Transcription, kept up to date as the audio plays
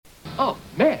Oh,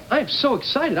 man, I am so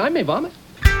excited. I may vomit.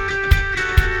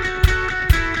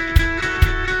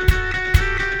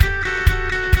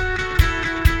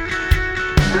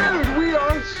 Dude, we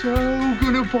are so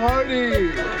gonna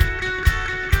party!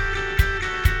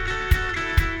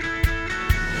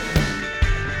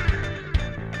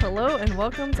 Hello and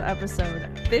welcome to episode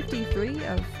 53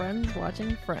 of Friends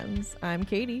Watching Friends. I'm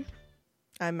Katie.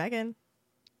 I'm Megan.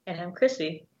 And I'm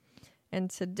Chrissy. And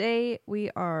today we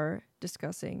are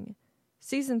discussing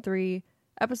Season 3,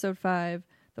 Episode 5,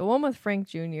 the one with Frank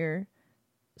Jr.,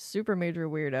 super major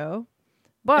weirdo.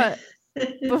 But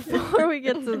before we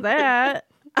get to that,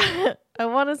 I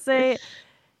want to say,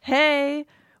 hey,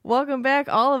 welcome back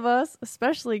all of us,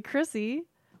 especially Chrissy.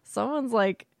 Someone's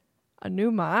like a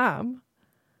new mom.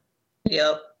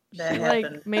 Yep, that She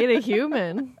happened. like made a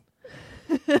human.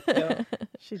 Yep.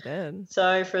 She did.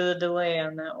 Sorry for the delay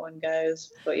on that one,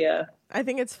 guys. But yeah. I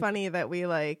think it's funny that we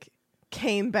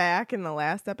came back in the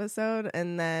last episode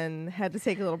and then had to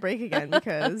take a little break again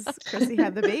because Chrissy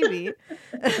had the baby.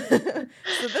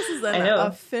 So this is an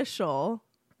official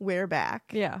we're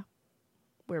back. Yeah.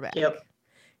 We're back. Yep.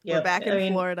 We're back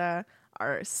in Florida.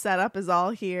 Our setup is all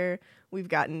here. We've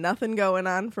got nothing going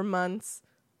on for months.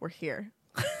 We're here.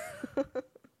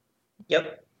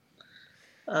 Yep.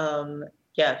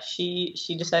 Yeah, she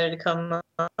decided to come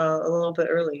a little bit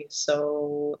early.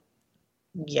 So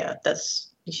yeah,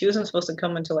 she wasn't supposed to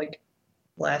come until like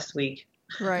last week.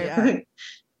 Right. Yeah.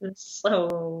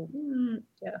 So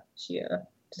yeah, she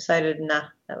decided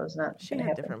that was not She gonna had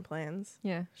happen. different plans.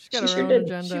 Yeah. She's got She her sure own did.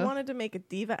 agenda. She wanted to make a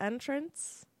diva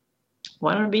entrance.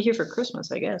 Wanted to be here for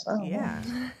Christmas, I guess. I don't know.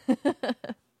 Yeah.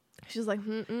 She's like,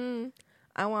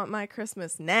 I want my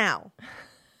Christmas now.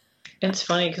 It's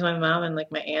funny because my mom and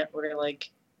like my aunt were like,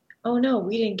 "Oh no,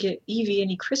 we didn't get Evie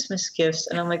any Christmas gifts,"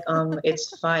 and I'm like,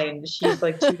 it's fine. She's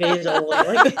like 2 days old.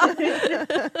 Like,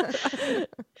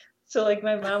 so like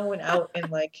my mom went out and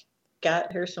like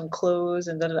got her some clothes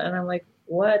and and I'm like,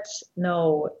 what?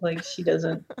 No, like she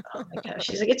doesn't. Oh my gosh,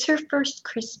 she's like, it's her first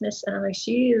Christmas, and I'm like,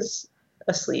 she is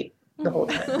asleep the whole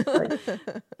time. Like,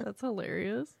 That's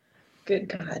hilarious. good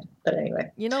God. But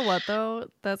anyway, You know what though?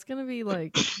 That's gonna be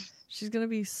like, she's gonna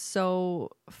be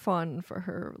so fun for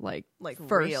her, like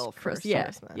first real first yeah,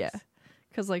 Christmas. yeah.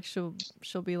 Because like she'll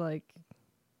be like,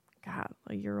 God,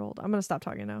 a year old. I'm gonna stop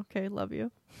talking now. Okay, love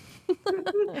you.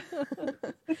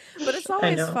 But it's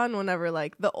always know. fun whenever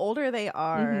like the older they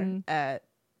are Mhm. at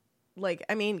like,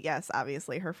 I mean, yes,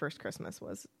 obviously her first Christmas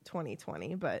was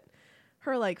 2020, but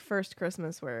her like first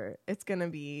Christmas where it's gonna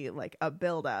be like a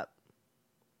build up.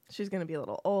 She's gonna be a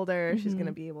little older. She's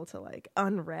gonna be able to like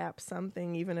unwrap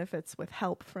something, even if it's with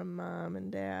help from mom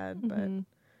and dad. But Mhm.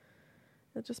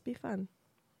 it'll just be fun.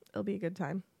 It'll be a good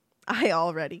time. I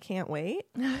already can't wait.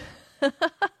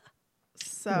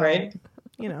 So, right?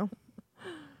 you know,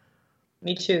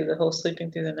 Me too. The whole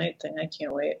sleeping through the night thing. I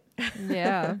can't wait.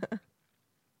 Yeah.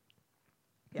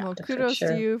 Yeah, well, for kudos sure.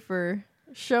 to you for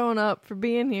showing up, for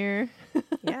being here.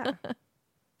 yeah.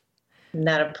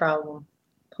 Not a problem.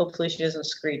 Hopefully she doesn't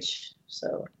screech.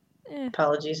 So Eh.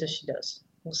 apologies if she does.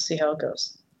 We'll see how it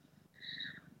goes.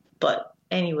 But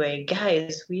anyway,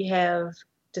 guys, we have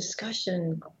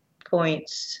discussion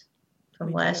points from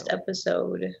We last do.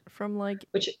 episode. From like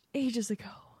Which, ages ago.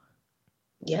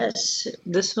 yes,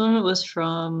 this one was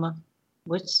from,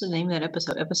 what's the name of that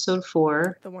episode? Episode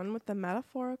 4. The one with the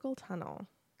metaphorical tunnel.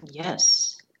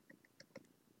 Yes.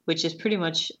 Which is pretty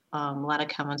much a lot of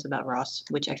comments about Ross,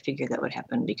 which I figured that would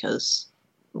happen because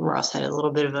Ross had a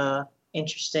little bit of a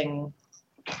interesting,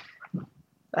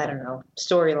 I don't know,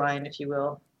 storyline, if you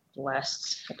will,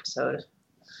 last episode.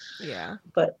 Yeah.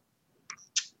 But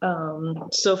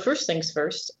so first things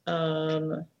first,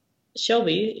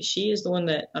 Shelby, she is the one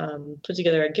that put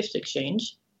together a gift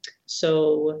exchange.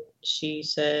 So she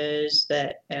says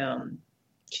that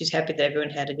she's happy that everyone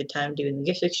had a good time doing the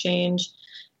gift exchange,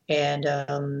 and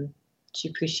she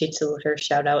appreciates her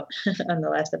shout out on the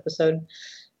last episode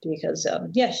because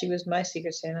yeah, she was my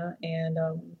Secret Santa, and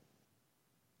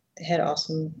they had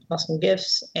awesome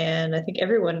gifts, and I think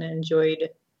everyone enjoyed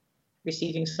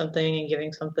receiving something and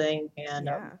giving something, and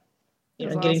Yeah. you It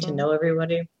know, was getting awesome. to know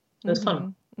everybody. It was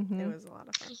fun. Mhm. It was a lot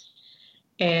of fun.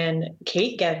 And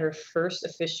Kate got her first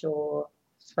official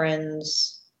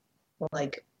Friends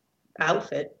like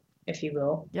outfit, if you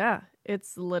will. Yeah,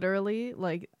 it's literally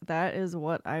like that is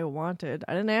what I wanted.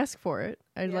 I didn't ask for it.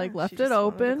 I Yeah, like she left just it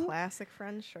wanted a open. classic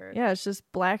friend shirt. Yeah, it's just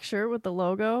black shirt with the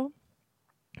logo.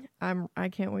 I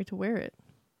can't wait to wear it.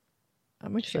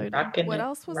 I'm excited. Rocking What it,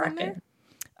 else was in there?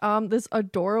 This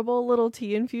adorable little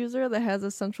tea infuser that has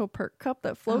a central perk cup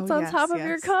that floats Oh, on yes, top of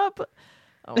your yes. cup.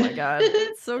 Oh my god,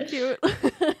 it's so cute.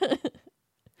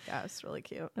 Yeah, it's really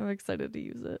cute. I'm excited to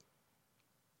use it.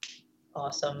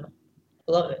 Awesome.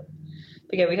 Love it.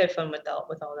 But yeah, we had fun with all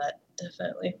that,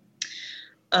 definitely.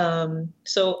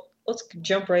 So let's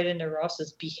jump right into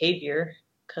Ross's behavior,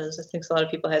 because I think a lot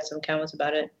of people had some comments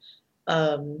about it.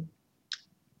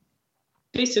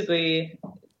 Basically,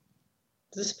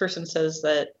 this person says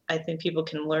that I think people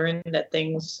can learn that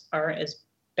things aren't as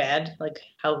bad, like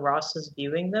how Ross is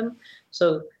viewing them.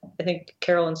 So I think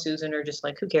Carol and Susan are just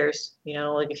like, who cares? You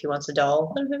know, like if he wants a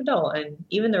doll, let him have a doll. And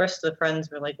even the rest of the friends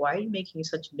were like, why are you making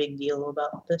such a big deal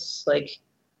about this? Like,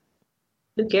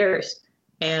 who cares?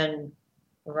 And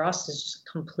Ross is just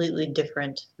a completely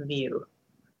different view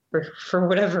for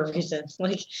whatever reason.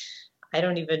 Like, I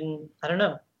don't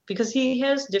know. Because he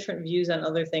has different views on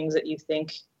other things that you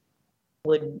think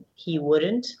he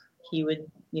would,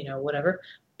 you know, whatever.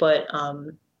 But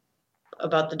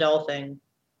about the doll thing,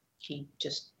 he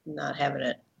just not having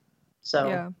it. So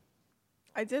Yeah.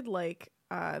 I did like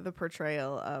the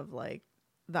portrayal of like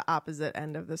the opposite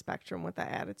end of the spectrum with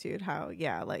that attitude. How,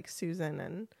 yeah, like Susan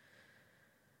and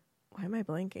why am I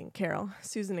blanking?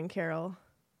 Susan and Carol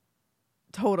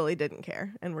totally didn't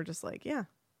care, and we're just like, yeah,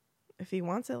 if he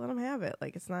wants it, let him have it.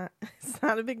 Like it's not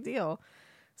a big deal.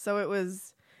 So it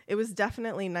was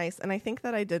definitely nice, and I think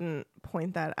that I didn't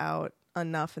point that out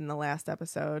enough in the last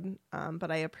episode,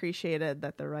 but I appreciated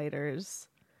that the writers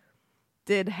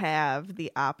did have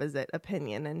the opposite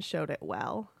opinion and showed it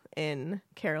well in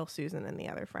Carol, Susan, and the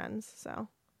other friends. So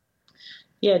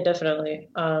yeah, definitely.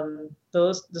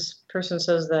 This person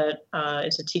says that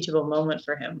it's a teachable moment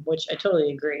for him, which I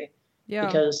totally agree. Yeah.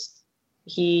 Because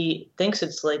he thinks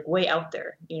it's like way out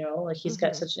there, you know, like he's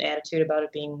got such an attitude about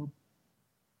it being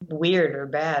weird or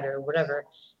bad or whatever.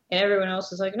 And everyone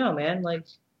else is like, no, man, like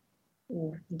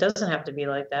it doesn't have to be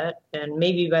like that. And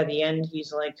maybe by the end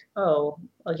he's like, oh,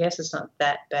 I guess it's not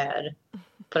that bad,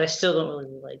 but I still don't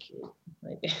really like you.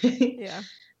 Like, yeah.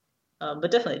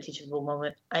 But definitely a teachable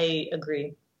moment. I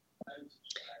agree.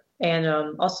 And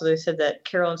also they said that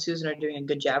Carol and Susan are doing a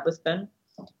good job with Ben.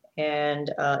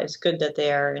 And it's good that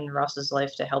they are in Ross's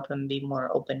life to help him be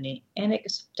more open and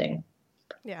accepting.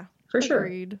 Yeah. For sure.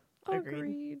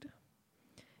 Agreed.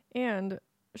 And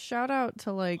shout out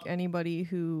to like anybody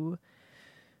who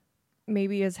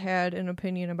maybe has had an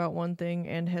opinion about one thing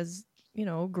and has, you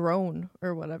know, grown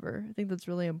or whatever. I think that's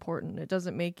really important. It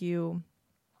doesn't make you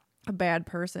a bad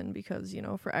person because, you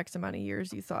know, for X amount of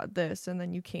years you thought this and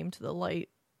then you came to the light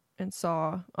and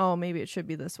saw, oh, maybe it should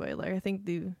be this way. Like, I think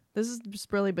this has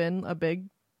just really been a big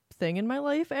thing in my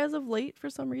life as of late for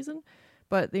some reason.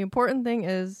 But the important thing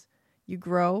is you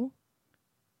grow,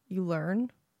 you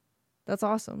learn. That's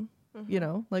awesome. You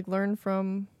know, like learn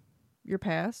from your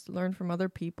past, learn from other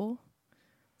people.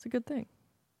 It's a good thing.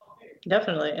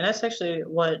 Definitely. And that's actually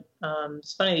what,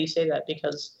 it's funny that you say that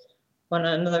because when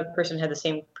another person had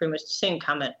pretty much the same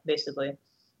comment, basically.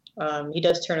 He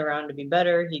does turn around to be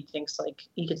better. He thinks like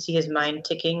you could see his mind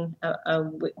ticking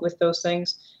with those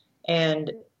things.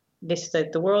 And they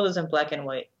said the world isn't black and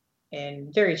white.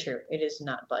 And very true. It is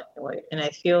not black and white. And I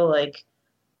feel like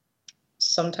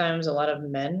sometimes a lot of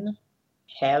men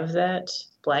have that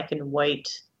black and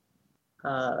white,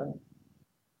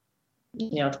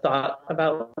 thought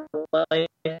about life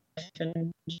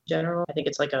in general. I think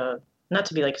it's like not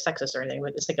to be like sexist or anything,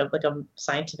 but it's like a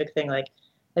scientific thing. Like,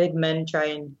 I think men try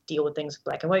and deal with things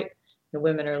black and white, and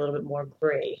women are a little bit more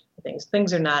gray.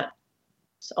 Things are not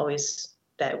always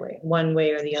that way, one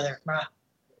way or the other.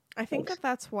 I think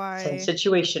that's why it's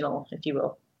situational, if you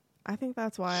will. I think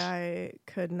that's why I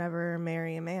could never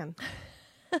marry a man.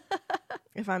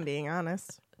 If I'm being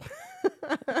honest.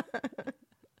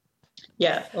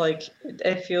 Yeah, like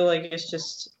I feel like it's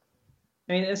just.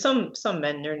 I mean, some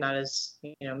men are not as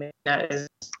maybe not as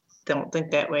don't think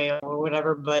that way or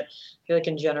whatever, but I feel like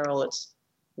in general it's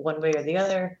one way or the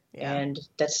other, and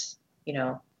that's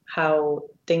how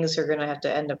things are gonna have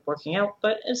to end up working out.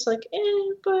 But it's like,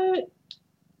 but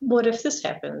what if this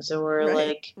happens? Or right.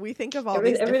 Like we think of all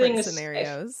these different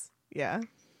scenarios. Yeah,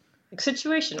 like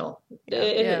situational. Yeah.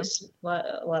 It is a lot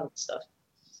of stuff.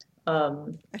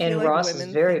 And like Ross is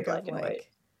very black and white.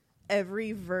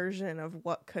 Every version of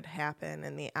what could happen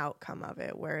and the outcome of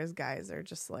it, whereas guys are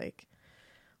just like,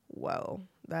 whoa,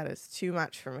 that is too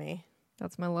much for me.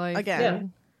 That's my life.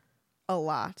 Again, a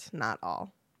lot, not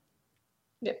all.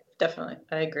 Yeah, definitely.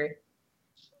 I agree.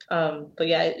 But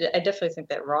yeah, I definitely think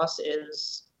that Ross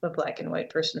is a black and white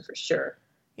person for sure.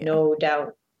 Yeah. No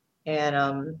doubt.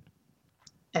 And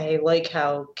I like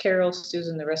how Carol,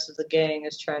 Susan, the rest of the gang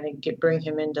is trying to bring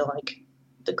him into like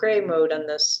the gray mode on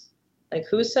this. Like,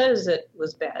 who says it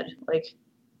was bad? Like,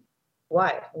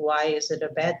 why? Why is it a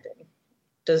bad thing?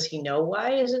 does he know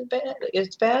why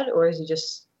it's bad, or is he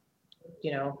just,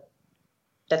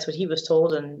 that's what he was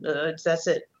told and that's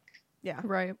it. Yeah.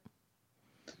 Right.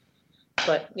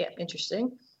 But yeah,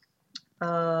 interesting.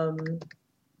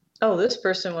 This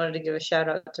person wanted to give a shout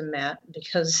out to Matt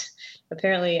because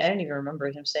apparently I didn't even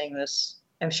remember him saying this.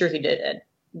 I'm sure he did.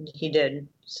 He did.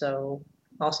 So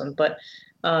awesome. But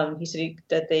he said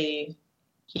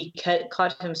he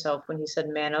caught himself when he said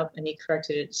man up, and he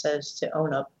corrected it. It says to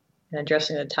own up, and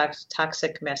addressing the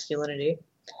toxic masculinity.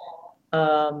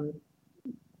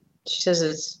 She says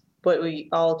it's what we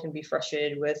all can be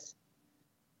frustrated with.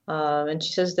 And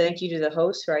she says, thank you to the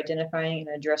host for identifying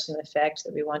and addressing the fact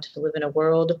that we want to live in a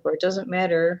world where it doesn't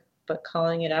matter, but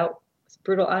calling it out with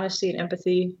brutal honesty and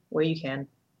empathy where you can.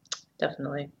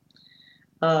 Definitely.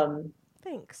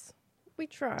 Thanks. We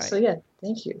try. So yeah,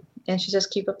 thank you. And she says,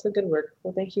 keep up the good work.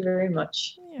 Well, thank you very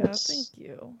much. Yeah, thank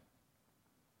you.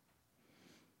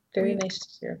 Very nice to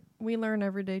hear. We learn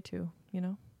every day too, you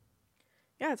know?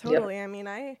 Yeah, totally. Yep. I mean,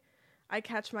 I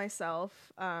catch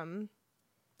myself, like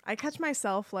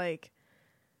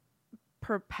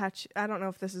I don't know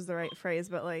if this is the right phrase,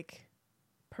 but like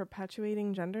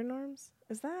perpetuating gender norms.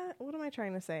 What am I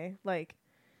trying to say? Like,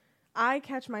 I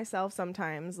catch myself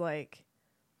sometimes like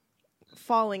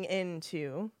falling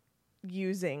into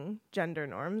using gender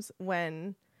norms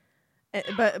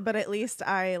but at least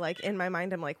I like in my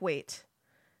mind, I'm like, wait,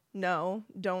 no,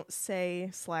 don't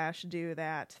say / do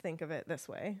that. Think of it this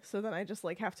way. So then I just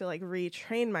like have to like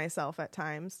retrain myself at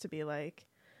times to be like,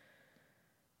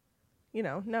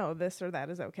 no, this or that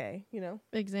is okay,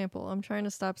 Example, I'm trying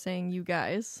to stop saying you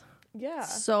guys. Yeah.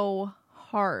 So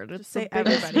hard. Just it's say the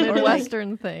biggest everybody.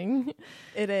 Midwestern thing.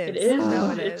 It is. It is.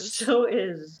 No, it It is. so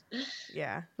is.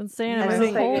 Yeah. Been saying it I my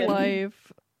don't whole think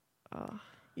life.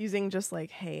 Using just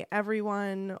like, hey,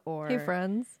 everyone, or Hey,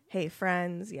 friends. Hey,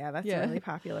 friends. Yeah, that's a really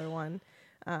popular one.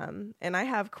 And I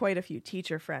have quite a few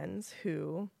teacher friends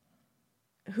who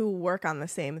work on the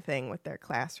same thing with their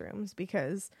classrooms,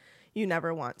 because you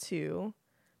never want to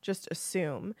just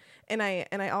assume. And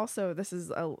I also, this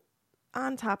is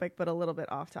on topic but a little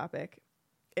bit off topic.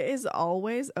 It is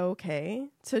always okay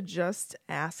to just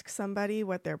ask somebody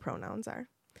what their pronouns are.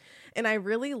 And I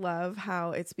really love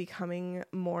how it's becoming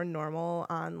more normal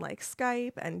on like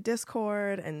Skype and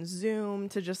Discord and Zoom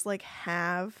to just like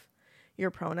have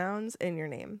your pronouns in your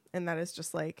name. And that is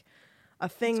just like a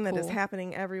thing that is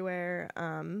happening everywhere.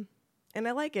 And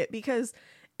I like it because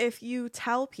if you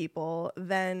tell people,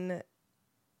 then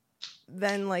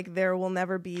like there will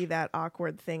never be that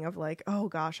awkward thing of like, oh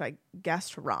gosh, I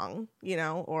guessed wrong,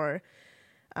 or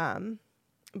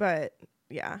but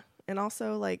yeah. And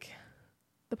also like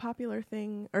the popular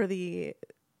thing, or the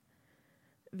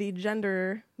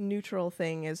gender neutral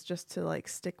thing, is just to like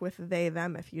stick with they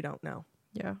them if you don't know.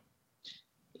 Yeah.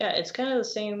 Yeah, it's kind of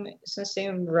the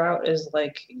same route as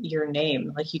like your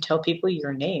name. Like you tell people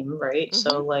your name, right? Mm-hmm.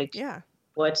 So like, yeah,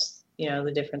 what's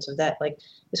the difference of that? Like,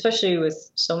 especially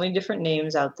with so many different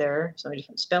names out there, so many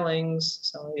different spellings,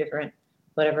 so many different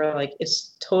whatever. Like,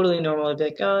 it's totally normal to be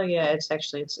like, oh yeah, it's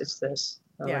this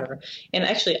or whatever. And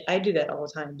actually, I do that all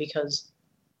the time because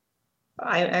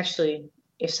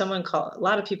if a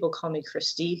lot of people call me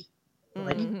Christy,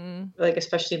 like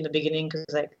especially in the beginning, because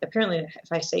like apparently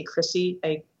if I say Chrissy,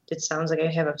 it sounds like I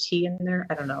have a T in there.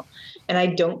 I don't know, and I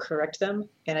don't correct them,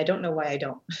 and I don't know why I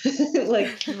don't.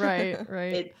 Like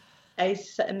right.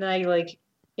 And I like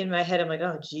in my head I'm like,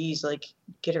 oh geez, like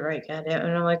get it right, goddamn.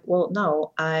 And I'm like, well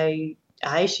no, I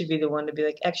should be the one to be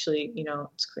like, actually,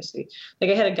 it's Chrissy.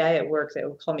 Like I had a guy at work that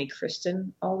would call me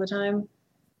Kristen all the time,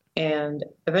 and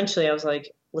eventually I was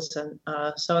like, listen,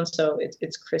 so and so,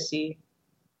 it's Chrissy.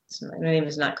 My name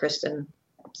is not Kristen.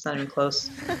 It's not even close.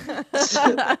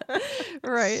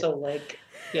 Right. So like,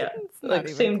 yeah, like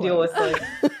same deal with like,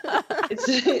 it's.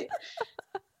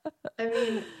 I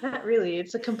mean, not really.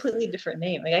 It's a completely different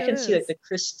name. Like I can see like the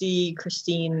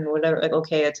Christine, whatever. Like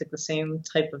okay, it's like the same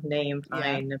type of name,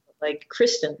 fine. Yeah. Like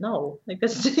Kristen, no, like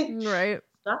that's right.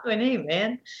 not my name,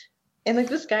 man. And like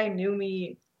this guy knew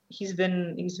me. He's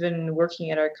been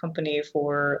working at our company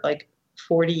for like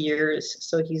 40 years,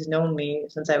 so he's known me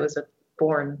since I was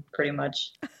born, pretty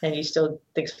much. And he still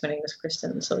thinks my name is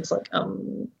Kristen. So it's like,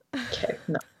 okay,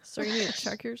 no. So you need to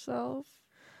check yourself.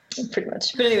 Pretty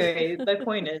much. But anyway, my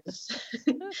point is,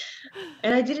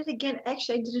 and I did it again.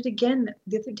 Actually, I did it again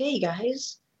the other day,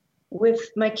 guys, with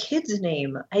my kid's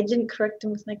name. I didn't correct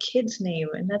him with my kid's name,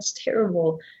 and that's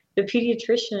terrible. The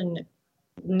pediatrician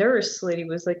nurse lady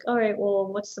was like, all right, well,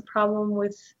 what's the problem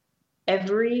with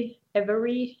Every?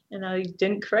 And I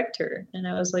didn't correct her. And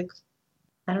I was like,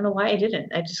 I don't know why I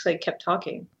didn't. I just like kept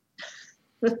talking.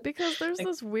 Because there's Like-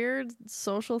 this weird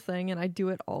social thing, and I do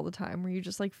it all the time, where you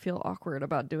just like feel awkward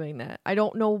about doing that. I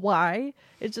don't know why.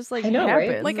 It just like I know, right?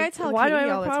 happens. Like I tell why do I Katie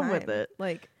have all a the problem time, with it?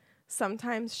 like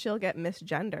sometimes she'll get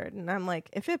misgendered, and I'm like,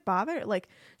 if it bother, like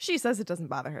she says it doesn't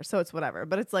bother her, so it's whatever.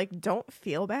 But it's like, don't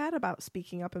feel bad about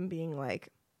speaking up and being like,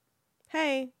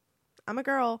 hey, I'm a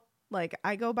girl. Like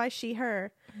I go by she,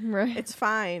 her. Right. It's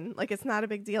fine. Like it's not a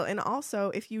big deal. And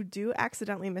also, if you do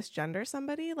accidentally misgender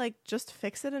somebody, like just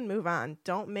fix it and move on.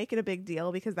 Don't make it a big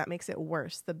deal because that makes it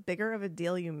worse. The bigger of a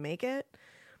deal you make it,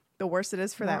 the worse it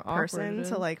is for More that awkward person it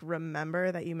to is. like remember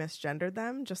that you misgendered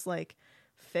them. Just like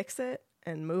fix it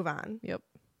and move on Yep.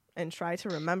 and try to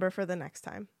remember for the next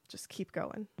time. Just keep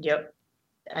going. Yep.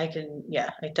 I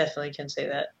definitely can say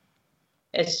that.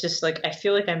 It's just like I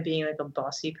feel like I'm being like a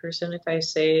bossy person if I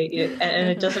say it, and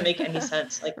it doesn't make any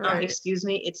sense. Like, Right. excuse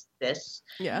me, it's this,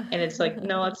 Yeah. and it's like,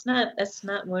 no, it's not. That's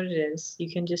not what it is.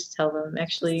 You can just tell them.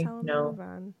 Actually, Just tell them to no, move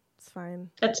on. It's fine.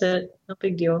 that's it. No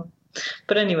big deal.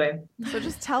 But anyway, So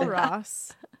just tell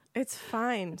Ross it's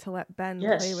fine to let Ben play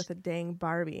Yes. with a dang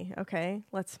Barbie, okay?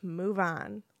 Let's move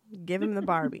on. Give him the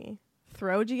Barbie.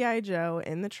 Throw G.I. Joe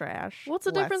in the trash. What's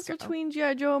the Let's difference go. between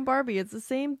G.I. Joe and Barbie? It's the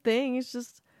same thing. It's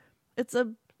just it's a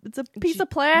piece of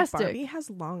plastic. Barbie has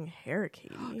long hair,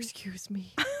 Katie. Excuse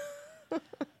me.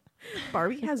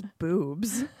 Barbie has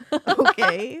boobs.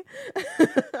 Okay.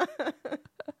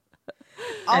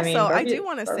 I mean, also, I Barbie- do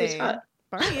want to Barbie's say hot.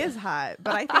 Barbie is hot,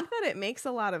 but I think that it makes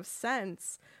a lot of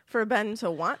sense for Ben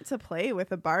to want to play with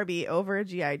a Barbie over a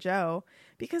G.I. Joe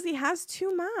because he has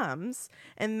two moms,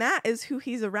 and that is who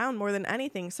he's around more than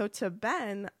anything. So to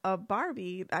Ben, a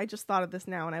Barbie, I just thought of this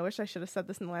now, and I wish I should have said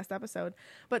this in the last episode,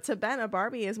 but to Ben, a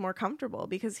Barbie is more comfortable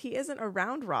because he isn't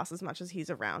around Ross as much as he's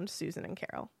around Susan and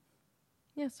Carol.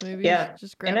 Yeah, so maybe Yeah.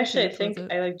 just And actually, I gravitate think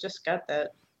towards it. I like just got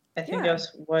that. I think Yeah.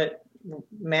 that's what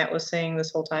Matt was saying this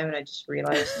whole time, and I just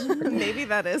realized Maybe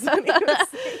that is what he was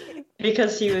saying.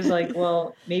 because he was like,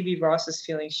 "Well, maybe Ross is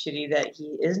feeling shitty that he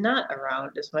is not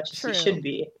around as much as True. he should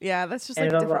be." Yeah, that's just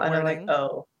And, like blah, blah, different and I'm wording. like,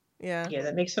 "Oh, Yeah. yeah,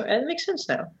 that makes sense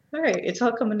now. All right, it's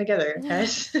all coming together,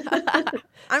 guys."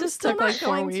 I'm Just still took, not like,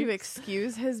 4 going to weeks.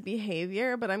 excuse his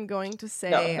behavior, but I'm going to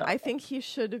say No. I think he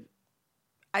should.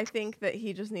 I think that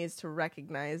he just needs to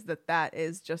recognize that that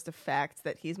is just a fact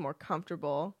that he's more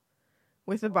comfortable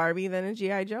with a Barbie than a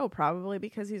G.I. Joe, probably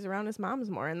because he's around his moms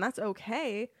more, and that's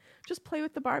okay. Just play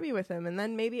with the Barbie with him, and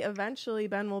then maybe eventually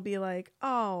Ben will be like,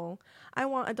 "Oh, I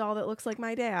want a doll that looks like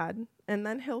my dad," and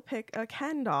then he'll pick a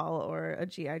Ken doll or a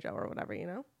G.I. Joe or whatever. You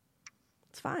know,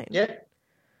 it's fine. Yeah,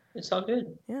 it's all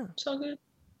good. Yeah. It's all good.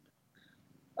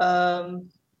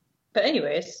 But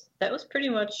anyways, that was pretty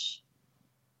much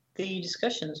the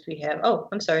discussions we have. Oh,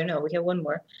 I'm sorry, no, we have one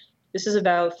more. This is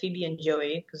about Phoebe and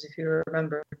Joey, because if you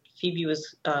remember, Phoebe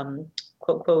was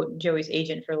quote quote Joey's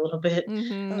agent for a little bit.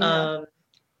 Mhm.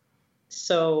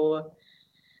 So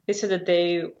they said that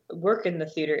they work in the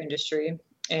theater industry,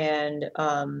 and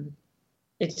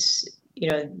it's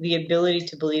the ability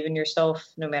to believe in yourself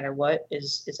no matter what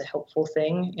is a helpful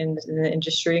thing in the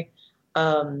industry,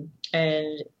 and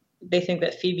they think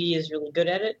that Phoebe is really good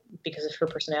at it because of her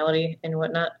personality and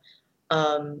whatnot.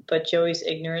 But Joey's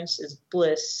ignorance is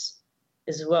bliss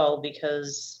as well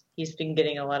because he's been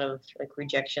getting a lot of like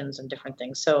rejections and different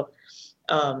things. So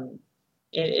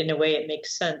in a way, it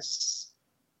makes sense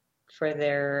for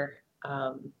their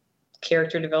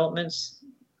character developments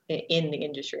in the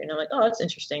industry. And I'm like, oh, that's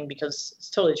interesting because it's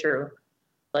totally true.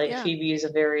 Like Yeah. Phoebe is a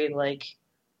very like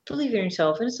believe in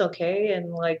yourself and it's okay,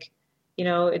 and like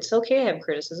it's okay to have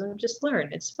criticism, just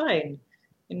learn, it's fine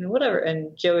and whatever.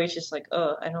 And Joey's just like,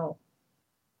 oh, I don't.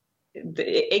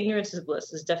 Ignorance is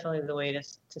bliss is definitely the way to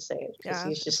say it, because Yeah,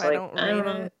 he's just if like, I don't I don't rate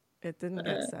know. it, it didn't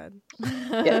get said.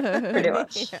 Yeah, pretty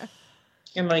much. Yeah.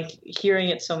 And like hearing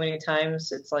it so many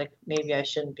times, it's like maybe I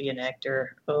shouldn't be an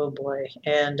actor. Oh boy.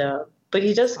 And but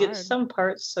he does get hard. some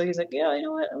parts, so he's like, yeah, you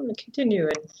know what, I'm gonna continue.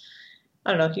 And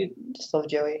I don't know, you just love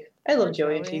Joey. I love Poor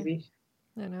Joey and Joey. Phoebe.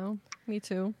 I know. Me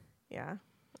too. Yeah,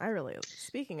 I really.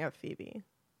 Speaking of Phoebe,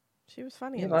 she was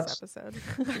funny Yeah, in lots. this episode.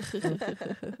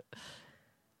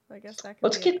 I guess that could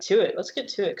Let's be get to it. Let's get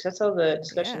to it, because that's all the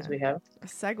discussions Yeah. we have. a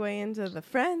segue into the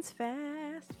Friends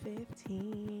Fast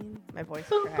 15. My voice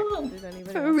cracked. Did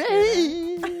anybody else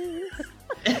hear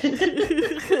that?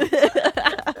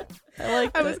 I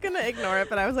like I was gonna ignore it,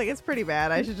 but I was like, it's pretty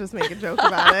bad. I should just make a joke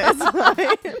about it.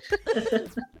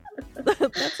 It's fine.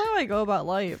 That's how I go about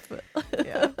life.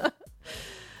 Yeah.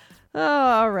 Oh,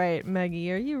 all right,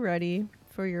 Maggie, are you ready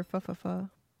for your fa-fa-fa?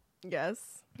 Yes.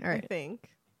 All right. I think.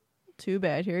 Too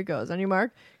bad. Here it goes. On your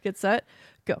mark, get set,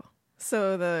 go.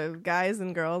 So the guys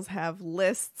and girls have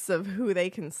lists of who they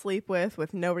can sleep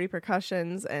with no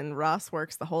repercussions, and Ross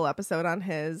works the whole episode on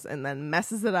his and then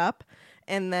messes it up.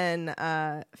 And then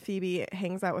Phoebe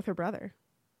hangs out with her brother.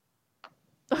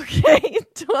 Okay,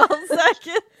 12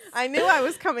 seconds. I knew I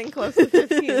was coming close to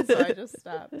 15, so I just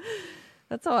stopped.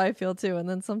 That's how I feel too. And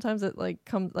then sometimes it like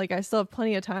comes like I still have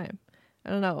plenty of time. I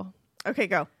don't know. Okay,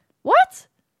 go. What?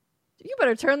 You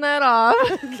better turn that off.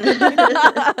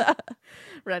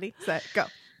 Ready, set, go.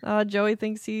 Joey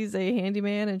thinks he's a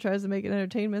handyman and tries to make an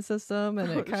entertainment system, and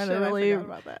it kind shit, of I really forgot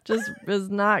about that. just is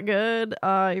not good.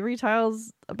 He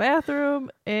retiles a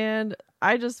bathroom, and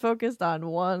I just focused on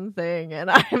one thing, and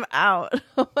I'm out.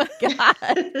 Oh my god.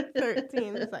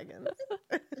 13 seconds.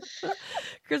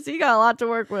 Chris, you got a lot to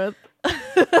work with.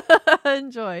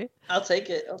 Enjoy. I'll take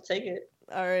it.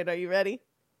 All right, are you ready?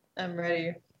 I'm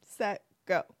ready. Set,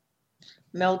 go.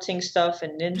 Melting stuff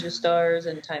and ninja stars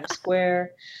in Times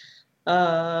Square.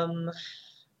 Oh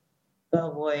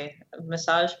boy,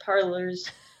 massage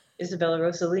parlors, Isabella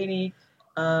Rossellini,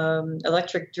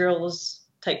 electric drills,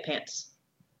 tight pants.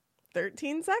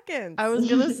 13 seconds. I was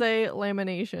gonna say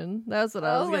lamination. That's what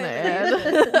I was gonna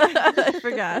lamination. add. I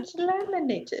forgot. It's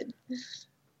laminated.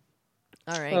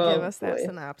 All right, Oh, give us that boy.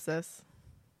 synopsis.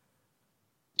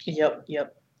 Yep.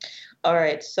 All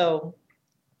right, so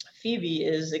Phoebe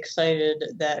is excited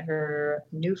that her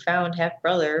newfound half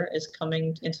brother is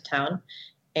coming into town,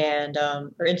 and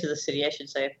or into the city, I should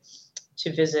say,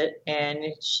 to visit.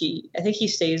 And I think he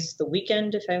stays the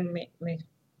weekend, if I'm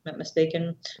not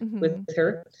mistaken, with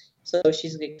her. So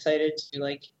she's excited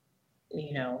to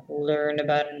learn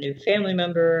about a new family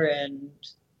member and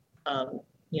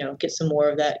get some more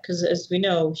of that, because as we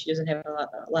know, she doesn't have a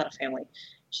lot of family.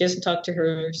 She hasn't talked to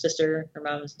her sister. Her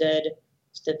mom's dead.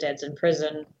 Stepdad's in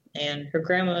prison. And her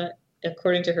grandma,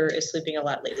 according to her, is sleeping a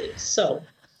lot lately. So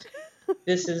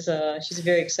this is she's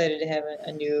very excited to have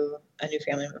a new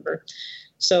family member.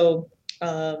 So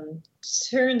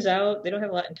turns out they don't have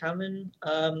a lot in common.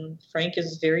 Frank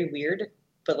is very weird,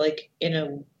 but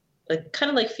kind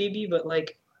of like Phoebe, but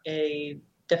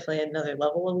definitely another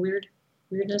level of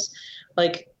weirdness.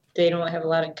 Like they don't have a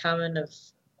lot in common of.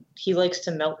 He likes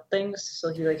to melt things,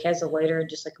 so he has a lighter and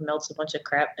just melts a bunch of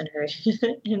crap in her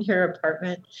in her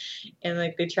apartment, and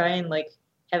they try and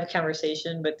have a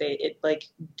conversation, but it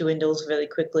dwindles really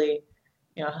quickly.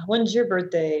 When's your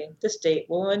birthday? This date.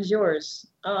 Well, when's yours?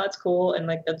 Oh, that's cool, and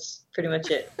that's pretty much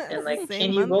it. And Same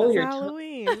can you month roll as your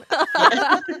Halloween?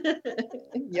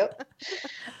 Yep.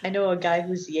 I know a guy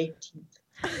who's the 18th.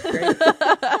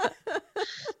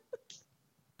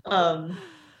 Right?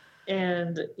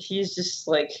 And he's just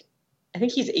I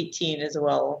think he's 18 as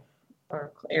well,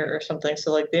 or something.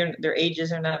 So their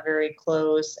ages are not very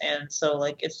close, and so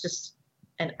it's just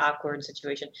an awkward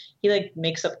situation. He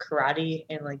makes up karate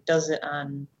and does it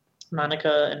on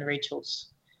Monica and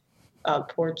Rachel's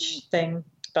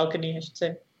balcony, I should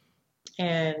say.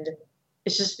 And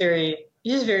it's just very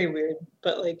weird.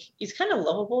 But he's kind of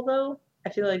lovable though. I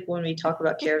feel like when we talk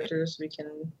about characters, we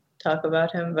can talk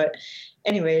about him. But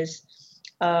anyways.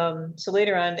 So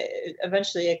later on,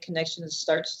 eventually a connection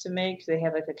starts to make. They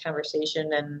have a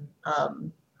conversation, and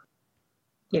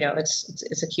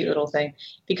it's a cute little thing,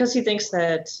 because he thinks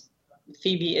that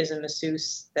Phoebe is a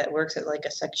masseuse that works at a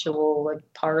sexual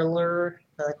parlor,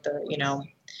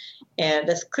 and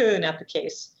that's clearly not the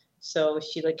case. So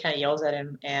she kind of yells at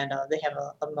him, and they have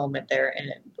a moment there,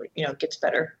 and it gets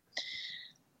better.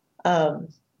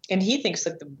 And he thinks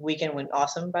the weekend went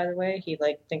awesome, by the way. He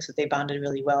thinks that they bonded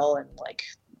really well and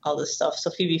all this stuff. So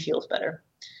Phoebe feels better.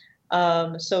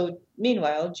 So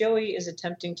meanwhile, Joey is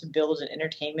attempting to build an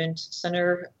entertainment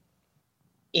center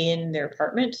in their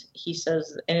apartment. He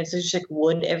says, and it's just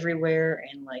wood everywhere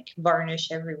and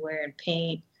varnish everywhere and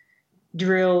paint,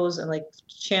 drills, and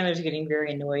Chandler's getting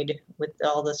very annoyed with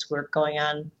all this work going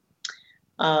on.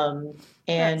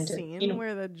 And that scene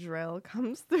where the drill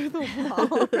comes through the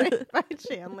wall right by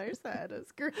Chandler's head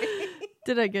is great.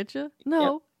 Did I get you?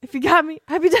 No. Yep. If you got me,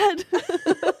 I'd be dead.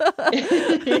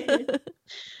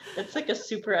 That's a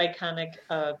super iconic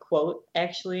quote,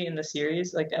 actually, in the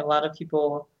series. A lot of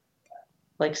people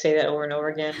say that over and over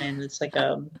again, and it's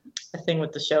a thing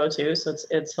with the show too. So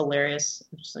it's hilarious.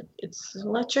 It's it's an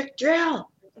electric drill.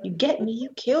 You get me, you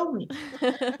kill me.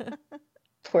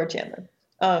 Poor Chandler.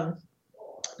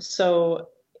 So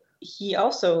he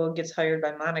also gets hired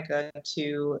by Monica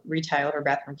to retile her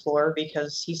bathroom floor,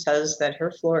 because he says that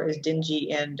her floor is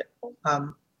dingy and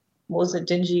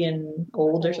dingy and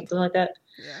old or something like that?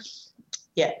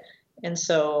 Yeah. And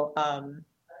so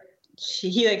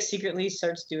he secretly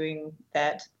starts doing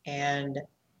that, and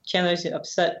Chandler's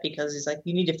upset because he's like,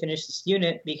 you need to finish this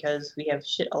unit because we have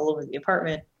shit all over the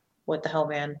apartment. What the hell,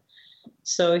 man?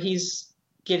 So he's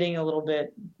getting a little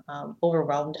bit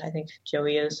overwhelmed. I think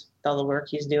Joey is with all the work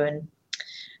he's doing.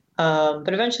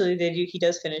 But eventually he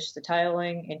does finish the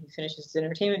tiling and he finishes the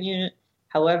entertainment unit.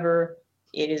 However,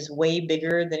 it is way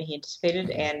bigger than he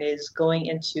anticipated and is going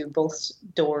into both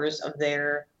doors of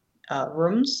their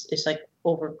rooms. It's like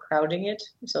overcrowding it,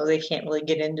 so they can't really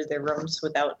get into their rooms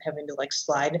without having to like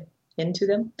slide into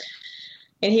them.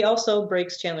 And he also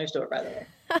breaks Chandler's door, by the way.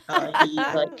 He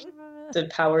like the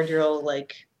power drill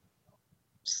like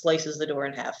slices the door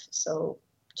in half, so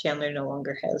Chandler no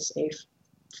longer has a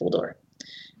full door.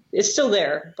 It's still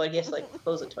there, but he has to like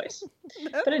close it twice.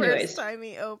 But anyways, first time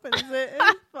he opens it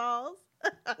and falls.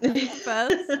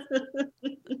 Best.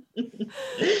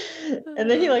 And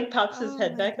then he like pops his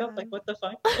head back up, like what the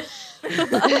fuck?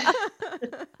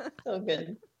 So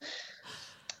good.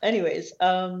 Anyways,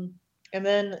 and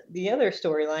then the other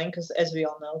storyline, because as we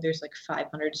all know, there's like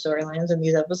 500 storylines in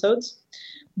these episodes.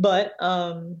 But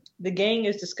the gang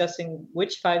is discussing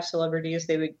which 5 celebrities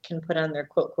can put on their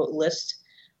quote quote list.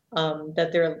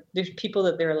 That there's people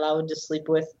that they're allowed to sleep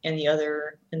with, and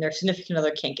their significant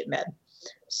other can't get mad.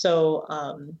 So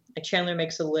like Chandler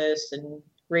makes a list, and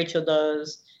Rachel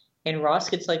does, and Ross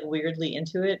gets like weirdly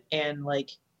into it and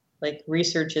like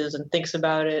researches and thinks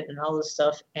about it and all this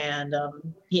stuff, and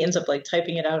he ends up like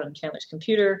typing it out on Chandler's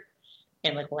computer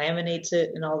and like laminates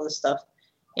it and all this stuff,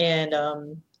 and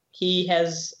he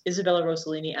has Isabella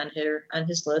Rossellini on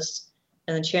his list.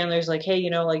 And then Chandler's like, hey,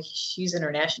 like she's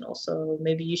international, so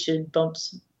maybe you should bump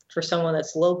for someone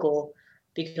that's local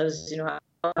because,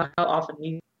 how often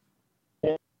you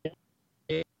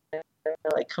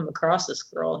like come across this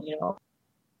girl,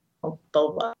 blah,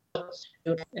 blah, blah.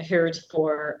 I heard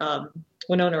for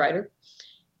Winona Ryder.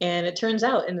 And it turns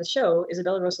out in the show,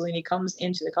 Isabella Rossellini comes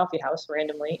into the coffee house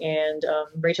randomly, and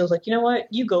Rachel's like, you know what?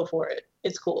 You go for it.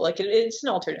 It's cool. Like, it's an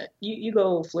alternate. You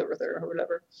go flirt with her or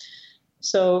whatever.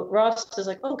 So Ross is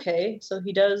like, okay. So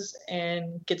he does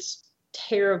and gets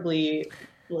terribly,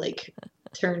 like,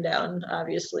 turned down,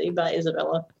 obviously, by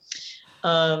Isabella.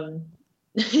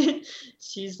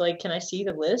 She's like, can I see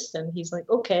the list? And he's like,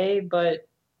 okay, but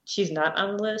she's not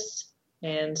on the list.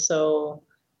 And so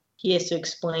he has to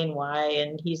explain why.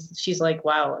 And she's like,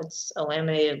 wow, it's a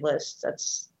laminated list.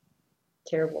 That's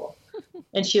terrible.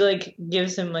 And she, like,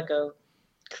 gives him, like, a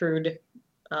crude...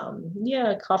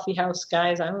 coffee house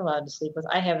guys I'm allowed to sleep with.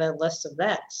 I have a list of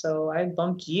that, so I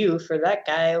bumped you for that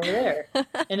guy over there.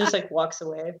 And just like walks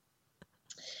away.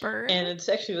 Burn. And it's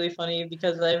actually really funny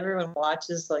because everyone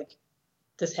watches like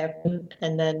this happen,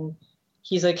 and then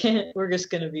he's like, we're just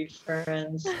gonna be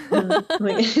friends.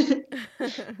 Like,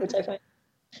 which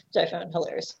I found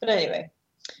hilarious. But anyway,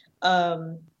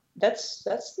 that's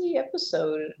the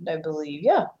episode, I believe.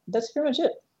 Yeah, that's pretty much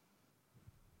it.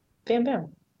 Bam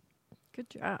bam. Good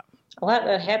job. A lot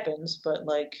that happens, but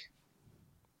like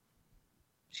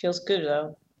feels good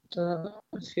though. Doesn't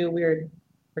feel weird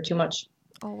or too much.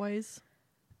 Always.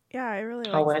 Yeah, I really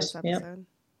like Always, this episode. yep.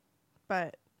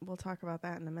 But we'll talk about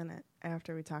that in a minute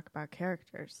after we talk about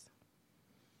characters.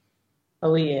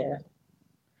 Oh yeah.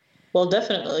 Well,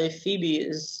 definitely Phoebe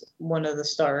is one of the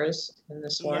stars in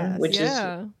this one, Yes. which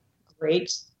Yeah. is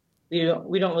great.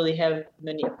 We don't really have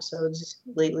many episodes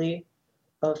lately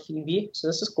of Phoebe, so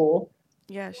this is cool.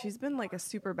 Yeah, she's been like a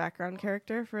super background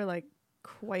character for like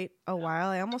quite a while.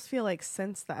 I almost feel like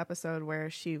since the episode where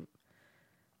she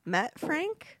met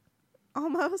Frank,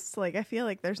 almost. Like I feel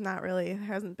like there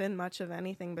hasn't been much of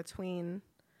anything between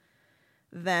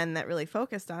then that really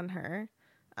focused on her.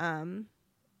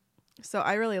 So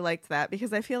I really liked that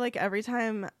because I feel like every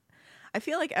time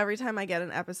I get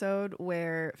an episode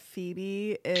where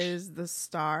Phoebe is the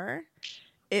star,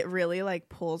 it really like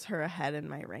pulls her ahead in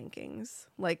my rankings.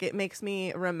 Like it makes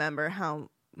me remember how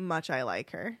much I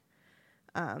like her.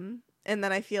 And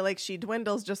then I feel like she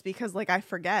dwindles just because like I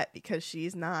forget because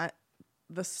she's not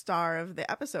the star of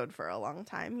the episode for a long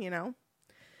time,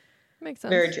 Makes sense.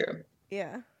 Very true.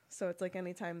 Yeah. So it's like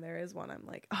anytime there is one, I'm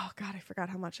like, oh God, I forgot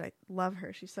how much I love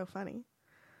her. She's so funny.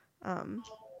 But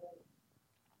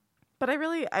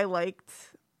I liked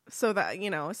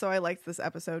I liked this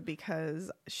episode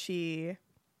because she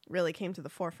really came to the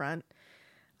forefront.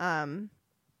 Her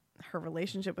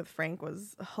relationship with Frank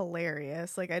was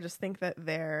hilarious. Like, I just think that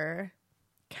their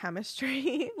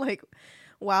chemistry, like,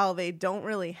 while they don't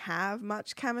really have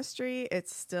much chemistry,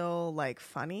 it's still like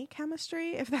funny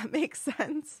chemistry, if that makes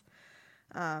sense.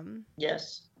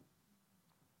 Yes.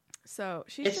 So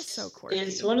she's just so quirky.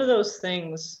 It's one of those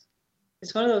things.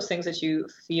 It's one of those things that you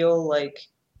feel like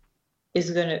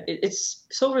it's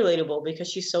so relatable because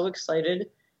she's so excited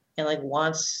and like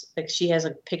wants, like she has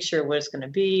a picture of what it's going to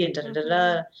be and da da da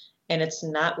da, and it's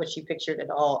not what she pictured at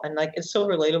all. And like it's so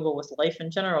relatable with life in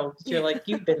general, because you're like,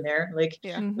 you've been there, like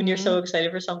Yeah. when you're so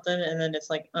excited for something and then it's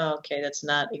like, oh, okay, that's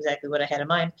not exactly what I had in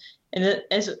mind. And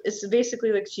it's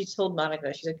basically like she told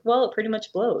Monica, she's like, well, it pretty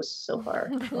much blows so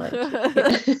far. Like,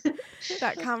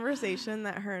 That conversation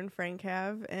that her and Frank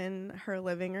have in her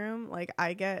living room, like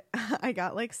I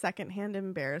got like secondhand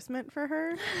embarrassment for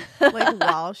her, like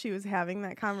while she was having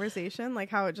that conversation, like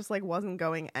how it just like wasn't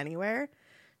going anywhere.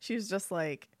 She was just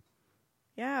like,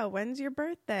 yeah, when's your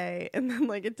birthday? And then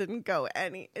like it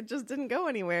just didn't go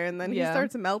anywhere. And then he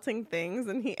starts melting things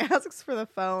and he asks for the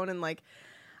phone, and like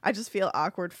I just feel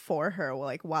awkward for her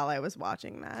like while I was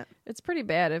watching that. It's pretty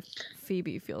bad if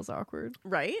Phoebe feels awkward.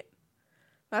 Right?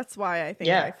 That's why I think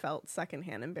Yeah. I felt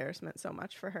secondhand embarrassment so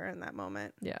much for her in that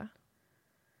moment. Yeah.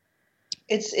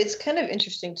 it's kind of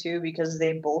interesting too, because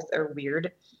they both are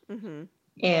weird. Mm-hmm.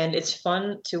 And it's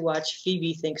fun to watch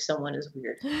Phoebe think someone is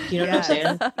weird. You know what I'm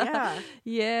saying? Yeah,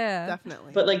 Yeah.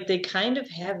 definitely. But like they kind of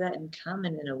have that in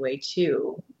common in a way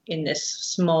too, in this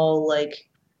small like,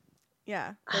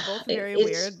 yeah, they're both very it's-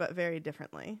 weird, but very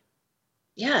differently.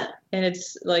 yeah. And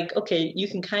it's like, okay, you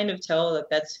can kind of tell that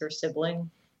that's her sibling.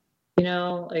 You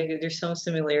know, like there's some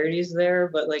similarities there,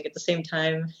 but like at the same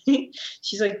time,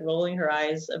 she's like rolling her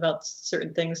eyes about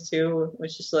certain things too,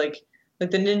 which is like the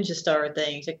ninja star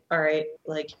thing. It's like, all right,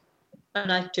 like I'm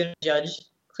not going to judge.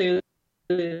 Clearly,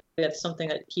 that's something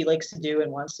that he likes to do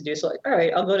and wants to do. So like, all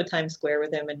right, I'll go to Times Square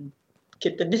with him and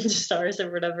get the ninja stars or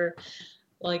whatever.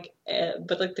 Like,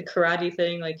 but like the karate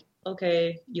thing, like,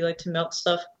 okay, you like to melt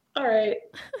stuff. All right,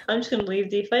 I'm just gonna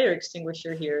leave the fire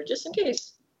extinguisher here just in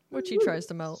case. Which he tries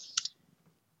to melt.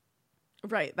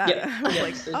 Right. That Yeah, I was yeah,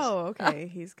 like, it's- oh, okay,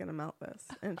 he's gonna melt this.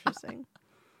 Interesting.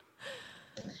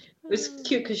 It was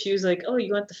cute because she was like, "Oh,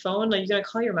 you want the phone? Like, you gonna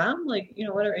call your mom? Like, you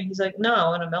know, whatever." And he's like, "No, I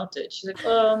want to melt it." She's like,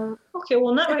 okay,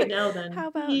 well, not right now then." How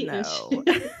about And no?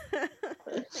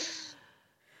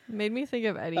 Made me think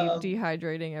of Eddie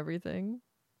dehydrating everything.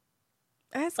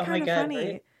 That's Oh my kind of God, funny.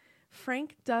 right?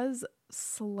 Frank does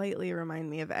slightly remind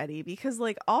me of Eddie because,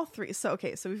 like, all three. So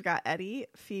we've got Eddie,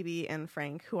 Phoebe, and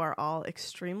Frank, who are all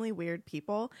extremely weird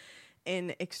people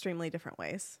in extremely different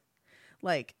ways.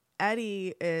 Like,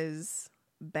 Eddie is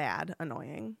bad,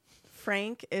 annoying.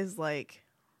 Frank is, like,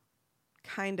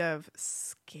 kind of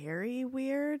scary,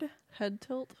 weird. Head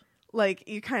tilt. Like,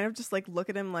 you kind of just, like, look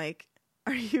at him like,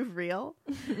 are you real?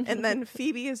 And then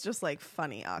Phoebe is just, like,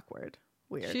 funny, awkward,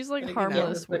 weird. She's like Like,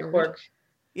 harmless the weird.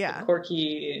 yeah.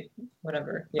 quirky,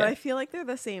 whatever. But Yeah, I feel like they're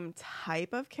the same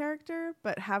type of character,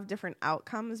 but have different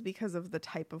outcomes because of the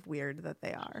type of weird that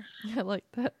they are. I like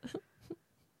that.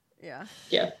 Yeah.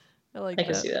 yeah, I like I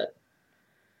can that. see that.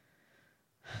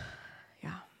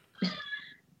 Yeah.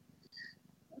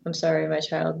 I'm sorry, my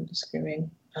child is screaming.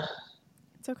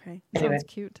 It's okay. Anyway, Sounds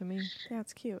cute to me. Yeah,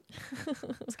 it's cute.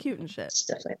 It's cute and shit. it's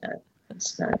definitely not.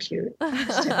 It's not cute.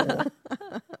 It's definitely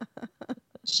not.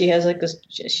 She has like this.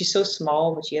 She's so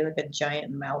small, but she has like a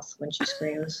giant mouth when she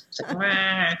screams. It's like,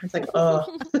 "Wah." It's like, oh,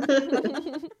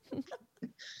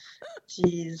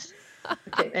 jeez.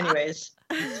 Okay. Anyways,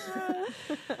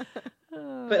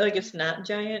 but like it's not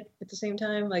giant at the same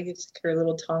time. Like it's her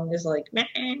little tongue is like, "Meh,"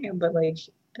 but like,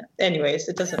 anyways,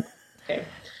 it doesn't. Okay,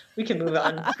 we can move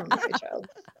on from my child.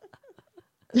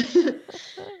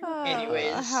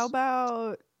 Anyways. How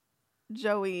about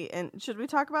Joey and should we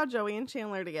talk about Joey and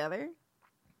Chandler together?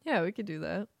 Yeah, we could do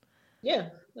that. Yeah,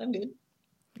 I'm good.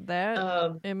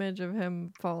 That image of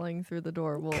him falling through the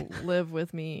door will live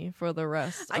with me for the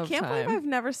rest I of can't time. believe I've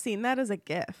never seen that as a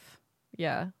GIF.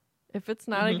 Yeah. If it's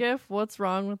not a GIF, what's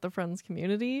wrong with the Friends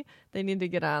community? They need to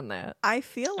get on that. I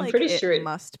feel I'm like pretty it sure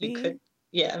must be. You could,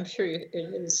 yeah, I'm sure it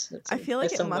is. I feel like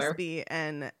it's it somewhere. must be,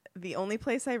 and the only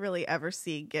place I really ever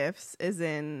see GIFs is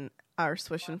in our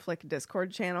Swish and Flick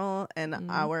Discord channel, and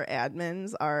our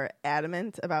admins are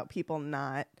adamant about people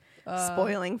not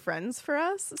spoiling Friends for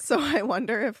us. So I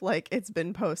wonder if like it's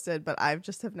been posted, but I've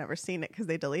just have never seen it because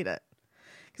they delete it.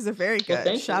 Because they're very good.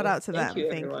 Well, Shout out to them. you,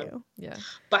 Thank everyone. you. Yeah.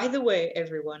 By the way,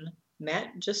 everyone,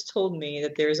 Matt just told me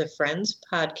that there's a Friends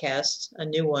podcast, a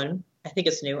new one. I think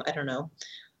it's new. I don't know.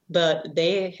 But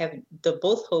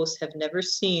both hosts have never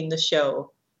seen the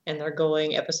show, and they're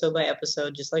going episode by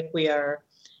episode, just like we are.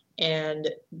 And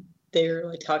they're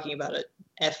like talking about it.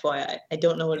 FYI, I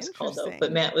don't know what it's called though. Interesting.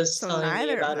 But Matt was So telling me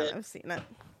neither about of it. them have seen it.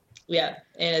 Yeah,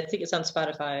 and I think it's on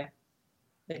Spotify.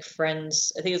 Like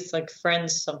Friends, I think it's like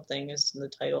Friends something is in the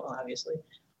title, obviously.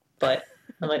 But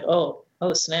I'm like, oh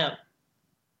snap.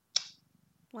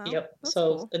 Wow, Yep. that's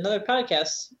So cool. another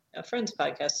podcast, a Friends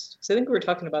podcast. So I think we were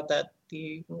talking about that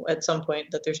at some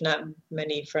point that there's not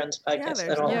many Friends podcasts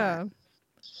there's at all. Yeah.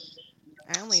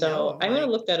 I only know So of, I'm gonna like,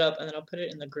 look that up and then I'll put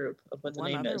it in the group of what the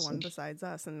one name other is. one besides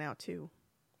us, and now 2.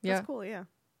 Yeah. That's cool. Yeah.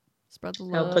 Spread the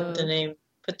I'll love. put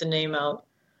the name out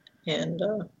and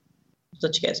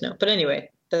let you guys know. But anyway,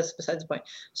 that's besides the point.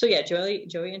 So yeah, Joey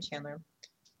and Chandler.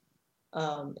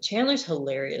 Chandler's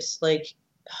hilarious. Like,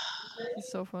 He's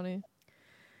so funny.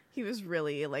 He was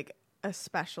really, like,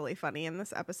 especially funny in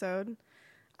this episode.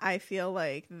 I feel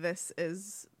like this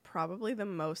is probably the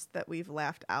most that we've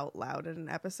laughed out loud in an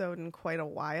episode in quite a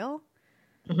while.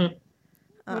 Mhm.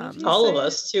 What did you all of say?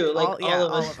 us too. Like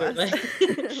all of us.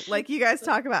 us. Like, you guys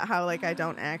talk about how, like, I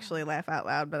don't actually laugh out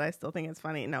loud, but I still think it's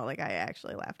funny. No, like, I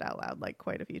actually laughed out loud, like,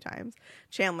 quite a few times.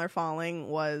 Chandler falling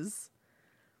was,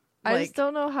 I like, just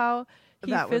don't know how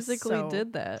he that was physically so-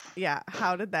 did that. yeah.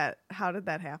 How did that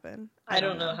happen? I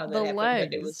don't know how that The happened,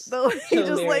 but it legs. was He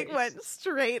just, like, hilarious. went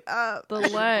straight up. The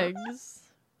legs.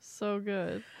 So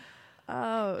good.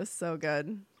 Oh, it was so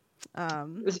good.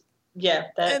 Yeah,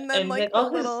 that And then, like, all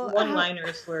the his little-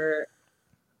 one-liners were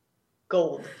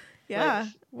gold. Yeah.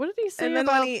 What did he say And then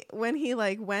about when he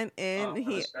like went in, Oh,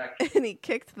 he respect. and he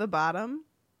kicked the bottom,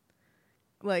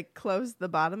 like closed the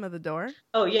bottom of the door.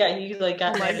 Oh yeah, he like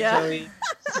got Oh my mad God. at Joey,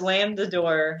 slammed the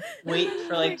door, wait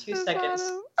for like Kicked 2 the seconds,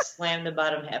 bottom. slammed the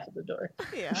bottom half of the door.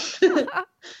 Yeah.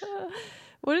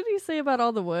 What did he say about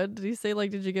all the wood? Did he say,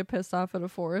 like, did you get pissed off at a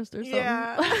forest or something?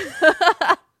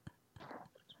 Yeah.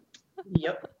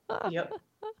 Yep.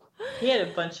 He had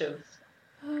a bunch of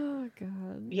Oh,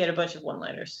 God.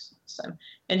 one-liners this time,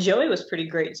 and Joey was pretty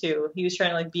great too. He was trying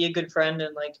to like be a good friend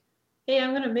and like, hey,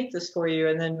 I'm gonna make this for you,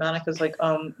 and then Monica's like,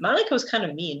 Monica was kind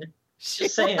of mean.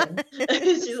 Just saying.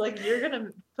 She's like, you're gonna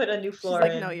put a new She's floor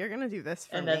like, in, no, you're gonna do this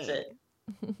for and me. that's it.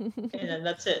 And then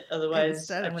that's it. Otherwise,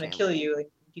 Instead I'm of gonna Chandler. kill you. Like,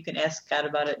 you can ask God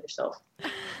about it yourself.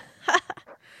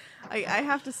 I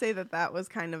have to say that was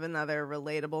kind of another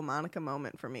relatable Monica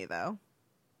moment for me, though.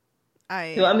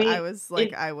 Well, I mean, I was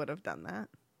like, I would have done that.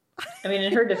 I mean,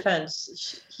 in her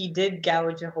defense, he did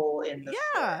gouge a hole in the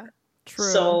Yeah. floor. True.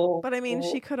 So, But I mean,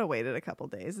 she could have waited a couple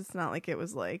days. It's not like it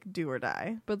was like do or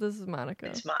die. But this is Monica.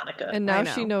 it's Monica. And I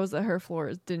now she know. knows that her floor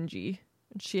is dingy.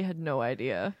 And she had no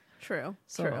idea. True.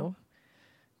 So, True.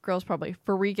 girl's probably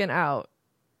freaking out.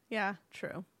 Yeah.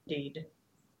 True. Indeed.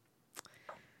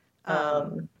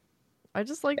 Um, I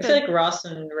just like I that. feel like Ross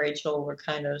and Rachel were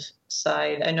kind of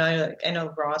side. I know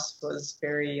Ross was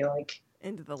very like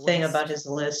into the thing list. about his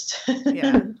list.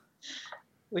 Yeah.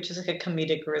 Which is like a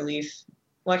comedic relief.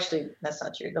 Well, actually, that's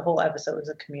not true. The whole episode was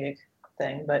a comedic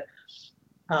thing, but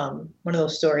one of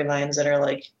those storylines that are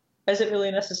like, is it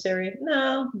really necessary?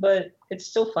 No, but it's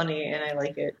still funny and I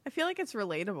like it. I feel like it's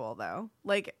relatable though.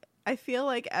 Like I feel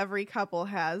like every couple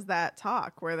has that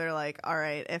talk where they're like, all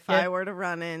right, if Yeah. I were to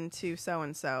run into so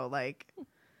and so, like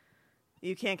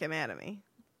you can't get mad at me.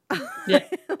 Yeah,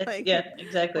 Like, yeah,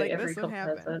 exactly. like, Every this would couple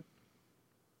has happen. that.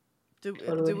 Do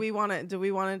Totally. we want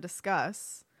to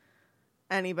discuss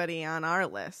anybody on our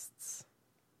lists?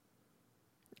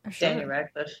 Sure. Danny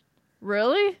Radcliffe,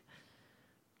 Really?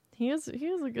 He is a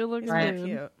good looking He's Ryan. dude.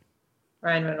 really cute.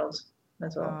 Ryan Reynolds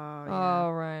as Oh, well. yeah.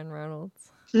 Oh, Ryan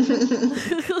Reynolds.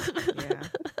 Yeah.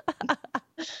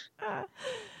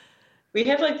 We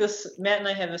have like this. Matt and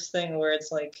I have this thing where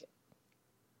it's like,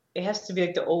 it has to be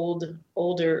like the older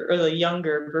or the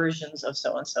younger versions of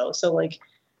so and so. So like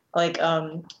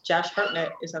Josh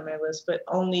Hartnett is on my list, but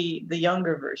only the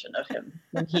younger version of him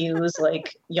when he was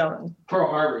like young. Pearl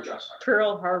Harbor, Josh.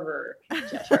 Pearl Harbor,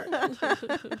 Josh Hartnett.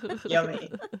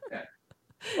 Yummy. Yeah.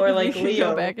 Or You like can Leo.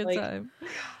 Go back in like, time.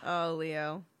 Oh,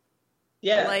 Leo.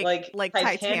 Yeah, like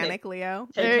Titanic Leo.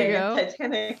 There you go.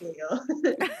 Titanic Leo.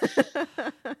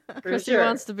 For Chrissy sure.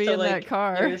 wants to be So, in like, that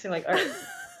car. You're just like, all right.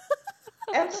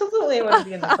 Absolutely, I want to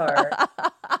be in the car.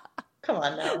 Come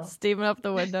on now. Steaming up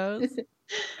the windows.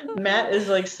 Matt is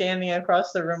like standing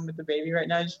across the room with the baby right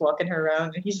now, just walking her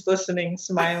around, and he's listening,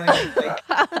 smiling, like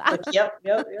yep.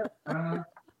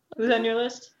 Who's on your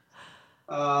list?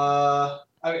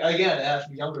 Again, it has to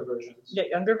be younger versions. Yeah,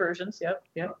 younger versions. Yep.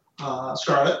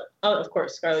 Scarlett. Oh, of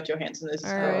course, Scarlett Johansson is.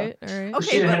 All right. Okay,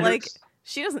 Christina but Hendricks. like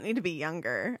she doesn't need to be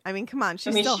younger. I mean, come on,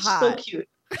 she's she's still hot. still cute.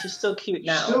 She's still cute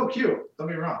now. She's still cute. Don't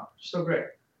be wrong. She's still great.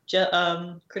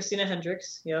 Christina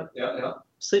Hendricks. Yep. Yeah.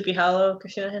 Sleepy Hollow.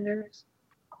 Christina Hendricks.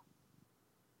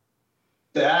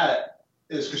 That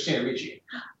is Christina Ricci.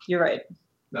 You're right.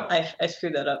 No. I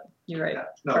screwed that up. You're right. Yeah,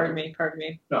 no. Pardon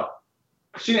me. No.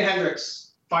 Christina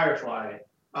Hendricks, Firefly,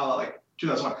 like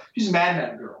 2001. She's a Mad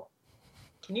Men girl.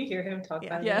 Can you hear him talk?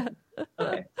 Yeah. by Yeah. the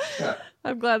way? Okay.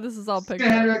 I'm glad this is all picked Christina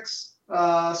up. Hendricks,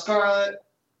 Scarlett,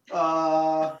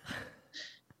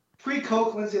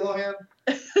 pre-Coke Lindsay Lohan.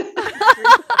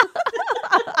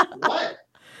 What?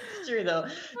 It's true though.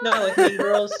 No, like Mean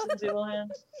Girls, Lindsay Lohan.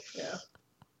 Yeah.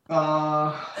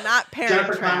 Not Parent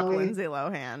Jennifer Trap, Connelly. Lindsay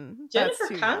Lohan. That's Jennifer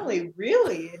too young. Connelly,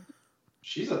 really?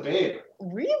 She's a babe.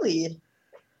 Really?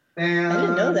 And I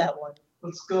didn't know that one.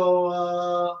 Let's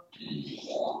go.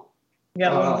 You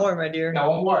got one more, my dear. Now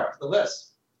one more. The list.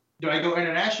 Do I go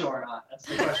international or not? That's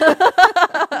the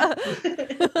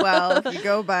question. Well, if you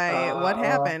go by what Uh,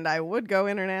 happened, I would go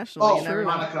international. Oh, You never know.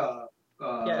 Monica.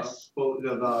 Yes.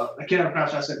 I can't ever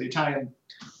pronounce that. The Italian.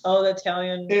 Oh, the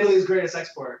Italian. Italy's greatest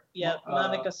export. Yeah,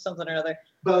 Monica something or other.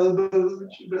 God,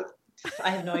 I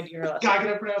have no idea her last I name.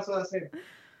 can pronounce the last name.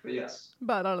 But yes.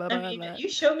 But I mean, you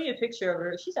showed me a picture of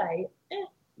her. She's alright.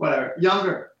 Whatever.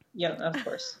 Younger. Yeah, of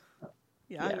course.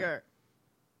 Younger.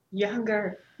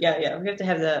 Younger. Yeah. We have to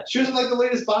have that. She was in like the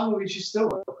latest Bond movie. She still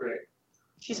looks great.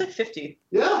 She's like 50,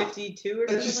 Yeah. 52 or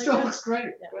And she something still like that. looks great.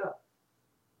 Yeah. Yeah.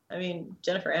 I mean,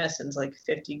 Jennifer Aniston's like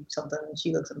 50 something, and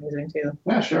she looks amazing too.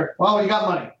 Yeah, sure. Well, you got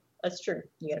money. That's true.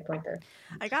 You got a point there.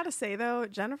 I gotta say though,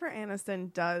 Jennifer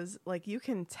Aniston does like you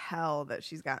can tell that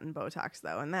she's gotten Botox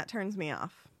though, and that turns me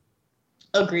off.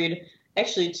 Agreed.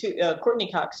 Actually, too,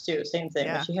 Courtney Cox too. Same thing.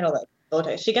 Yeah. She had all that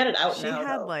Botox. She got it out She now. had,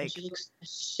 though, and like- she looks a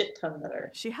shit ton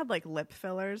better. She had like lip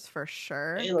fillers for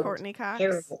sure. It looked Courtney Cox.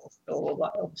 Terrible for a little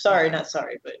while. Sorry, not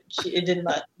sorry, but it did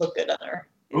not look good on her.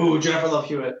 Ooh, Jennifer Love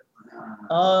Hewitt.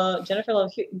 Jennifer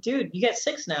Love Hewitt. Dude, you got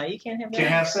 6 now. You can't have that. Can't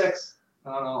have 6.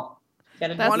 I don't know.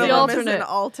 Gotta That's One the of them is an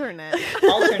alternate. alternate.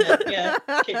 alternate. Yeah,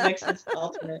 Kate Nixon's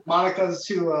alternate. Monica's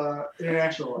too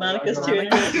international. Monica's I too don't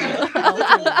know. international.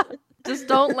 Alternate. Just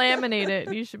don't laminate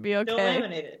it. You should be okay. Don't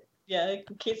laminate it. Yeah,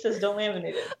 Kate says don't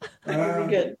laminate it. It'll Um,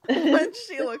 be good. When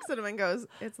she looks at him and goes,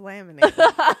 "It's laminated."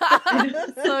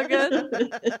 So good.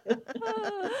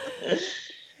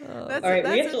 That's- All right,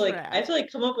 we have a to like. wrap. I have to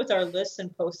like come up with our lists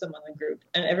and post them on the group.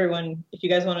 And everyone, if you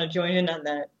guys want to join in on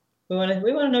that, we want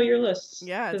to know your lists.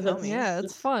 Yeah, 'Cause tell that's- me. Yeah,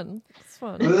 it's fun. It's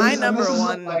fun. But this My is- number this isn't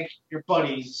one- like your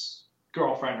buddy's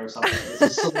girlfriend or something. This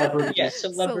is celebrity. Yeah,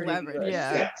 celebrity. Celebrity, list.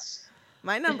 yeah. Yes.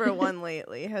 My number one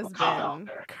lately has I'll cop out been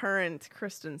there. current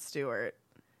Kristen Stewart.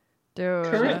 Dude.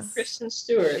 Current Kristen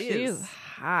Stewart. She She's is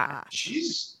hot.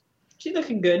 She's She's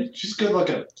looking good. good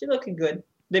looking. She's looking good.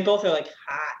 They both are like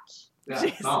hot. Yeah.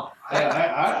 Jeez. No,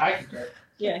 I concur.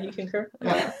 Yeah, you concur?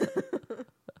 Yeah.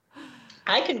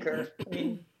 I concur. I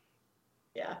mean,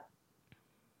 yeah.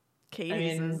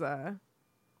 Katie's mean- is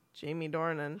Jamie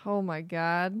Dornan. Oh my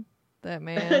god. That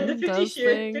man does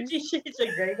 50 things. Shades of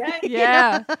Grey guy?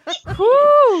 Yeah.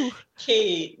 Woo!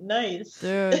 Kate, nice.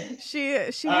 Dude. She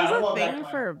has I a love that thing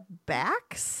guy. for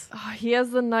backs. Oh, he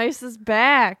has the nicest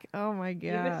back. Oh my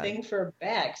You have a god. thing for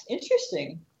backs.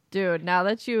 Interesting. Dude, now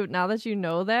that you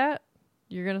know that,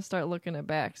 you're gonna start looking at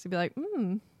backs. You'll be like,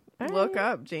 Look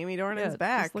up Jamie Dornan's Just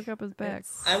back. look up his back.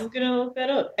 It's- I'm gonna look that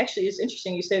up. Actually, it's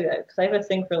interesting you say that because I have a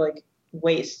thing for like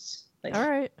waists, like All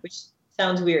right. which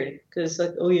sounds weird because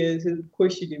like oh yeah, of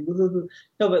course you do.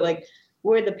 No, but like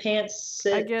where the pants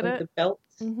sit, I get like it. the belt,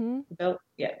 Mm-hmm.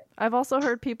 yeah. I've also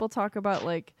heard people talk about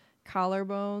like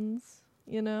collarbones.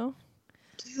 You know.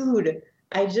 Dude,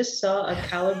 I just saw a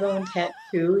collarbone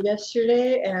tattoo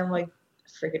yesterday, and I'm like,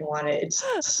 I freaking want it. It's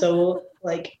so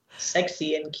like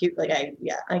sexy and cute. Like I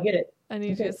get it. I need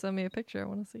you Okay. to send me a picture. I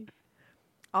want to see.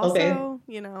 Also,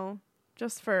 Okay.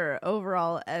 just for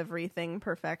overall everything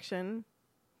perfection,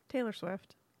 Taylor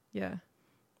Swift. Yeah.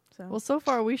 So Well, so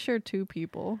far we share 2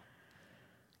 people.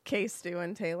 K. Stu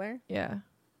and Taylor. Yeah.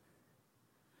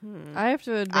 Hmm. I have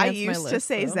to advance I my used to list,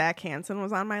 say though. Zach Hansen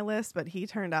was on my list, but he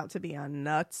turned out to be a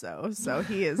nutso, so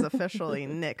he is officially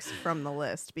nixed from the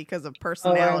list because of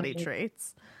personality mean-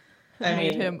 traits. I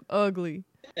made mean, him ugly.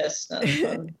 that's not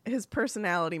fun. His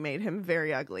personality made him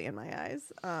very ugly in my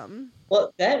eyes.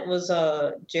 Well, that was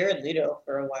Jared Leto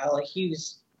for a while. Like he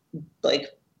was like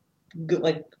good,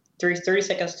 like 30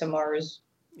 Seconds to Mars,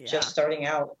 Yeah. just starting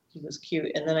out. He was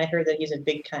cute, and then I heard that he's a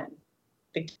big,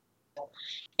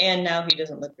 and now he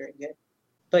doesn't look very good.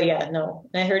 But yeah, no,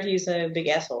 and I heard he's a big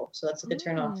asshole, so that's a good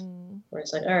turn off. Mm. Where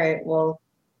it's like, all right, well,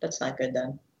 that's not good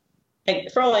then.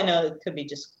 Like, for all I know, it could be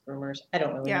just rumors. I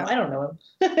don't really Yeah. know. I don't know him.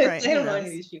 Right, I who don't know any knows?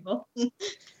 of these people.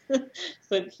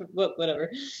 but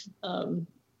whatever.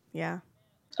 Yeah.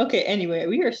 Okay, anyway,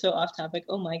 we are so off topic.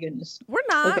 Oh my goodness. We're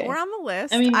not. Okay. We're on the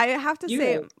list. I mean, I have to you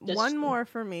say know, just- one more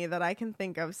for me that I can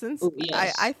think of since Ooh,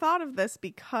 yes. I thought of this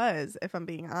because, if I'm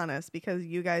being honest, because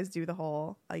you guys do the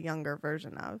whole a younger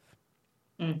version of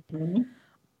Mm-hmm.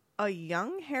 a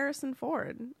young Harrison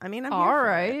Ford. I mean, I'm All here for it.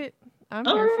 right. I'm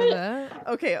All here for right. that.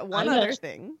 Okay, one I'm other not-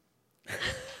 thing.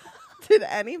 Did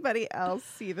anybody else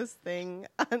see this thing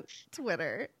on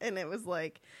Twitter? And it was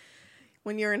like,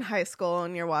 when you're in high school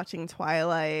and you're watching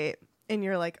Twilight and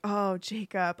you're like, oh,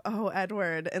 Jacob, oh,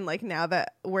 Edward. And like now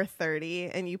that we're 30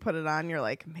 and you put it on, you're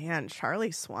like, man,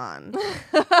 Charlie Swan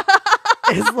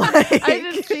is like. I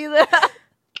didn't see that.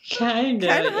 Kind of.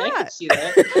 Kinda I hot. could see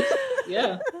that.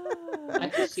 Yeah. I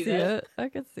could see that. it. I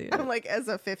could see it. I'm like, as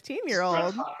a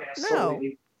 15-year-old. Podcast, No.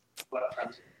 solely what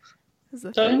friends. As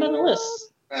a Talking about the 15-year-old?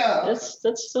 list. Yeah.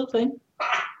 That's still a thing.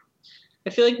 I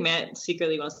feel like Matt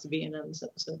secretly wants to be in on this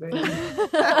episode right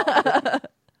now.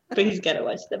 But he's got to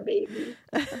watch the baby.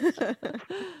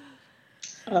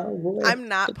 Oh, boy. I'm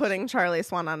not putting Charlie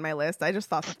Swan on my list. I just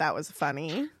thought that was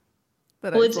funny.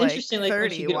 That Well, I it's was like interesting, like, once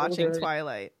 30 you get watching older-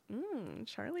 Twilight.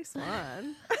 Charlie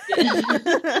Swan.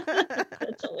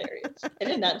 That's hilarious. I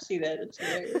did not see that. It's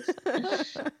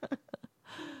hilarious.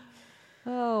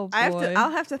 Oh boy.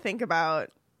 I'll have to think about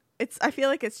it's. I feel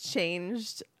like it's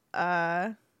changed.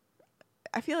 I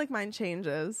feel like mine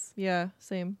changes. Yeah,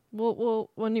 same. We'll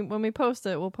when we post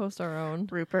it, we'll post our own.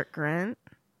 Rupert Grint.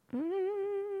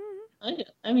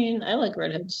 I mean, I like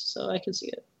redheads, so I can see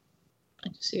it. I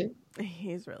can see it.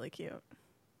 He's really cute.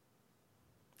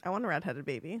 I want a redheaded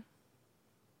baby.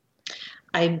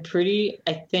 I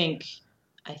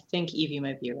think Evie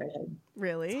might be a redhead.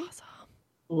 Really?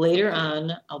 Later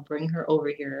on, I'll bring her over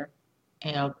here,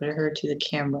 and I'll put her to the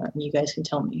camera, and you guys can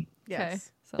tell me.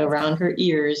 Yes. Okay. Around her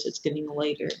ears, it's getting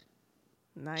lighter.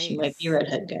 Nice. She might be a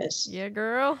redhead, guys. Yeah,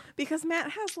 girl. Because Matt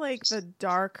has like the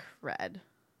dark red.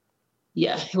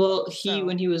 Yeah. Well, So-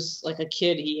 when he was like a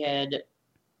kid, he had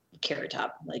Carrot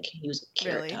Top. Like he was a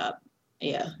Carrot Really? Top.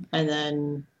 Yeah. And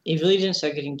then it really didn't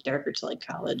start getting darker till like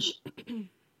college. And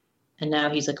now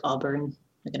he's like auburn,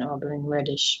 like an auburn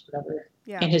reddish, whatever.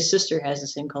 Yeah. And his sister has the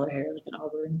same color hair, like an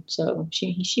auburn. So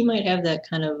she might have that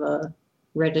kind of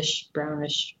reddish,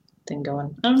 brownish thing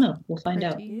going. I don't know. We'll find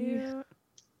out. Cute.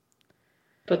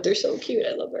 But they're so cute.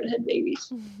 I love redhead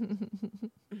babies.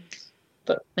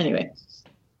 But anyway,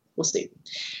 we'll see.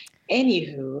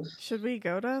 Anywho, Should we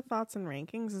go to thoughts and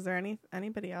rankings? Is there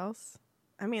anybody else?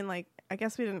 I mean, like, I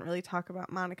guess we didn't really talk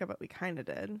about Monica, but we kind of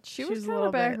did. She She's was a kind little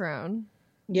of bit- background.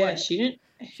 yeah, What? she didn't.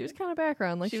 She was kind of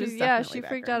background. Like She she was she definitely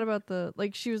freaked out background.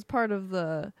 about she was part of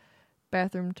the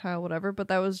bathroom tile, whatever. But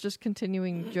that was just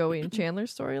continuing Joey and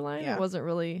Chandler's storyline. Yeah. It wasn't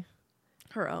really.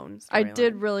 Her own I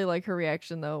did storyline. really like her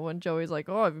reaction though when Joey's like,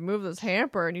 "Oh, have you moved this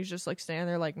hamper?" and he's just like standing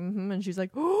there like, "Mm-hmm," and she's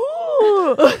like,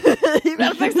 "Oh, you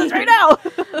gotta fix this right now."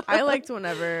 I liked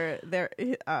whenever there.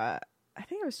 I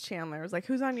think it was Chandler. It was like,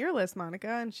 "Who's on your list, Monica?"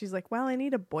 And she's like, "Well, I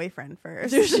need a boyfriend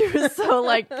first." She was so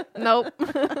like, "Nope."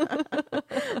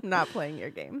 Not playing your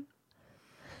game.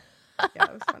 Yeah,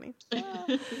 it was funny.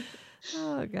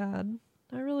 Oh God,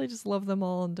 I really just love them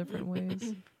all in different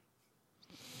ways.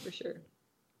 For sure.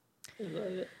 I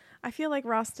love it. I feel like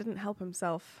Ross didn't help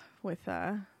himself with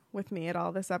me at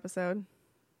all this episode.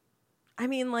 I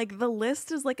mean, like, the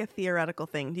list is like a theoretical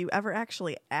thing. Do you ever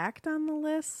actually act on the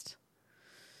list?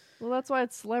 Well, that's why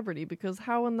it's celebrity, because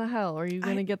how in the hell are you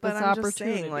going to get But this I'm opportunity? just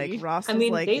saying, like, Ross I was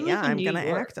mean, like, they live yeah, in I'm New going to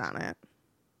York. act on it.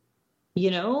 You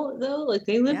know, though, like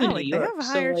they live Yeah, in like, New they York, have a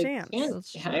higher so, like, chance.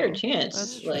 That's higher true. chance.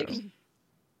 That's like, true.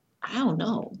 I don't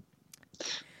know,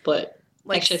 but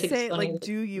Like, actually, I think say, it's funny. like,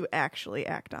 do you actually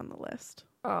act on the list?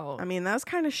 Oh, I mean, that was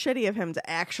kind of shitty of him to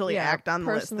actually Yeah, act on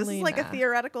the list. This is personally, like a nah.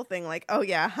 theoretical thing. Like, oh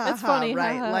yeah, ha, It's ha, funny,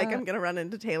 right? ha, ha, Like, ha. I'm gonna run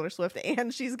into Taylor Swift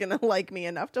and she's gonna like me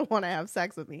enough to want to have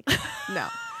sex with me. No,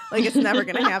 like it's never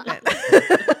gonna happen.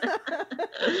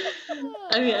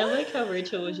 I mean, I like how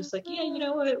Rachel was just like, yeah, you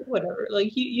know what, whatever.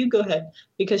 Like, you go ahead,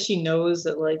 because she knows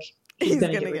that like he's He's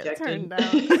gonna, gonna get get rejected. turned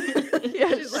down. Yeah,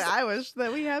 She's like, I wish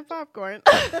that we had popcorn.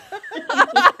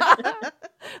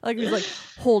 like he's like,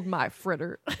 hold my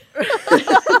fritter.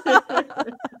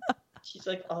 She's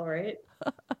like, all right,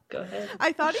 go ahead.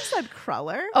 I thought he said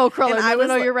Cruller. Oh, Cruller. And I No, was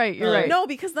no, like- you're right. You're right. No,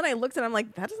 because then I looked and I'm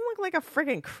like, that doesn't look like a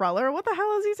freaking Cruller. What the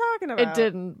hell is he talking about? It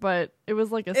didn't, but it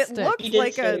was like a It stick. looked He did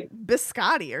like say- a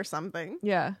biscotti or something.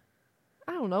 Yeah.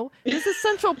 I don't know. This is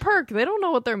Central Perk. They don't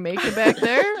know what they're making back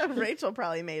there. Rachel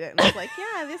probably made it and was like,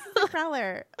 yeah, this is a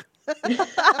Cruller.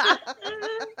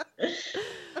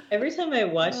 Every time I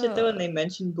watch it though, and they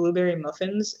mention blueberry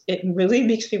muffins, it really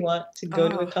makes me want to go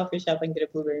to a coffee shop and get a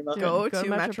blueberry muffin. Go Go to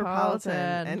Metropolitan.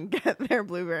 Metropolitan and get their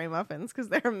blueberry muffins because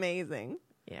they're amazing.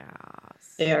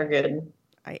 Yes. They are good.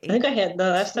 I I ate. think I had the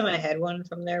last time I had one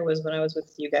from there was when I was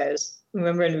with you guys.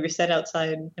 Remember, and we sat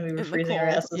outside and we were the freezing our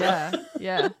cold. asses off.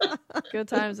 Yeah. Yeah. Good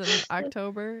times in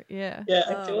October. Yeah. Yeah,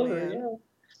 Oh, October. man. Yeah, it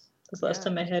was the last Yeah.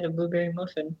 time I had a blueberry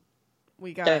muffin.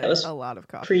 We got That was a lot of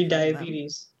coffee.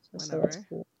 Pre-diabetes. So whenever. that's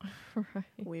cool. Right.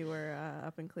 We were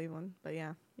up in Cleveland, but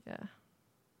yeah. Yeah.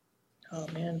 Oh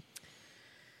man.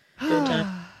 Good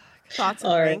time. Thoughts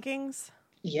and All right. rankings?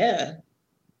 Yeah.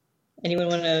 Anyone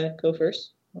want to go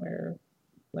first or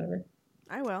whatever?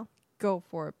 I will. Go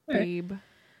for it, All right. babe.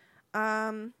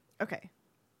 Okay.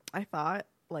 I thought,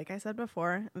 like I said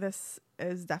before, this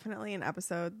is definitely an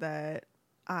episode that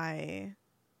I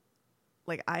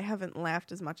haven't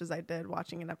laughed as much as I did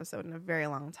watching an episode in a very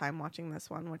long time watching this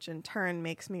one, which in turn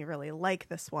makes me really like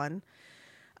this one.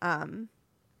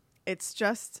 It's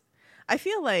just, I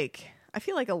feel like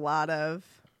a lot of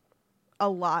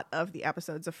the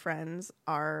episodes of Friends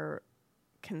are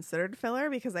considered filler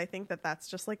because I think that that's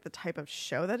just like the type of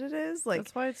show that it is. Like,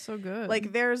 That's why it's so good.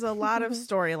 like there's a lot of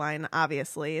storyline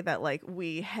obviously that like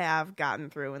we have gotten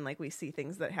through and like we see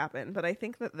things that happen, but I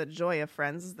think that the joy of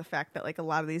Friends is the fact that like a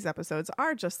lot of these episodes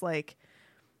are just like,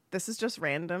 this is just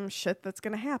random shit that's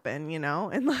gonna happen, you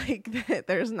know, and like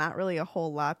there's not really a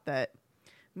whole lot that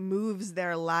moves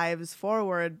their lives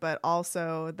forward, but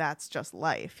also that's just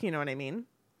life, you know what I mean?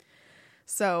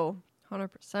 So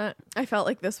 100%. I felt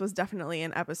like this was definitely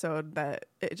an episode that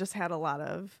it just had a lot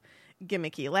of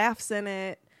gimmicky laughs in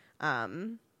it.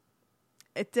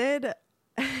 It did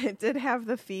have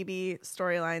the Phoebe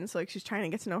storyline, so like she's trying to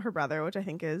get to know her brother, which I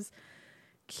think is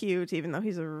cute, even though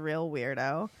he's a real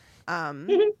weirdo.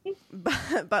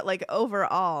 But like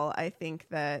overall, I think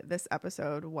that this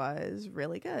episode was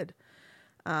really good.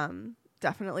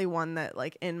 Definitely one that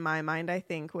like in my mind I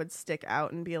think would stick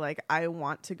out and be like, I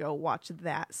want to go watch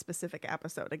that specific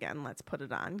episode again. Let's put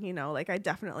it on, you know, like I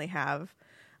definitely have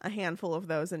a handful of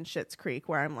those in Schitt's Creek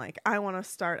where I'm like, I want to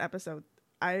start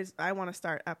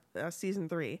season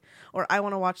 3, or I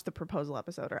want to watch the proposal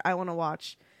episode, or I want to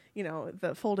watch, you know,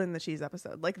 the fold in the cheese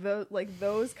episode, like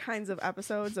those kinds of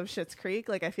episodes of Schitt's Creek.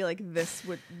 Like I feel like this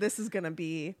is gonna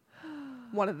be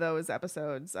one of those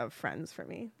episodes of Friends for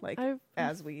me, like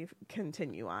as we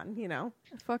continue on, you know.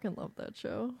 I fucking love that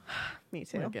show. Me Oh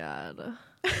too. my god.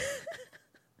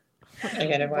 I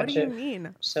gotta watch What do you it.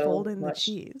 mean? So fold in much.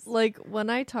 the cheese. Like when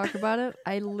I talk about it,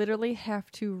 I literally have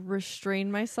to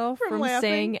restrain myself from laughing?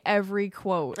 saying every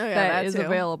quote Oh, yeah, that that is too.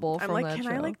 available I'm from like, that can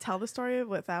show. I like tell the story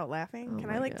without laughing? Oh Can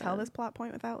my I like tell God. this plot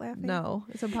point without laughing? No,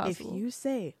 it's If impossible. you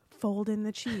say fold in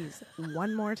the cheese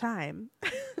one more time,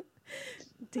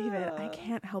 David, I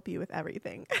can't help you with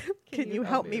everything. Can you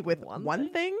help me with one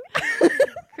thing?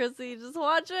 Chrissy, just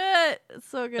watch it. It's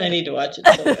so good. I need to watch it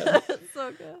so bad. It's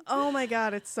so good. Oh my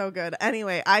God, it's so good.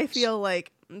 Anyway, I feel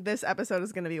like this episode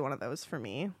is going to be one of those for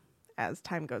me as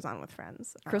time goes on with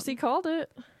Friends. Chrissy called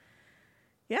it.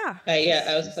 Yeah. Yeah,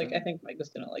 I was like, I think Mike was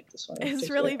gonna like this one. in It's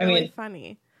particular. really, I really mean,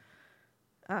 funny.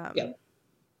 Yeah.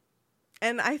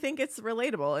 And I think it's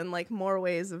relatable in like more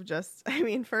ways of just, I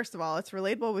mean, first of all, it's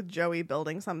relatable with Joey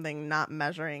building something, not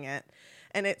measuring it,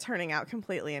 and it turning out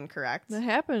completely incorrect. That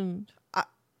happened.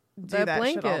 Do that that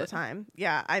shit all the blanket. time.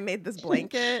 Yeah, I made this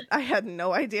blanket. I had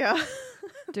no idea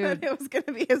Dude, that it was going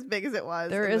to be as big as it was.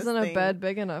 there and this isn't a thing- bed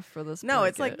big enough for this No,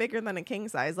 it's like blanket. bigger than a king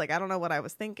size. Like, I don't know what I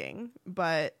was thinking,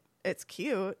 but it's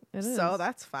cute. It So is.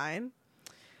 that's fine.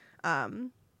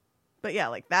 But yeah,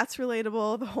 like that's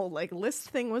relatable. The whole like list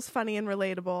thing was funny and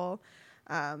relatable.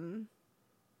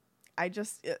 I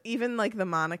just, even like the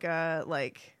Monica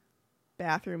like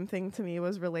bathroom thing to me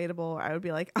was relatable. I would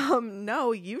be like,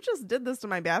 no, you just did this to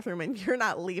my bathroom and you're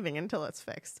not leaving until it's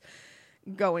fixed.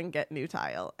 Go and get new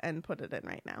tile and put it in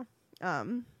right now.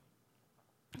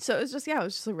 So it was just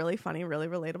a really funny, really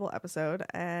relatable episode,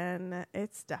 and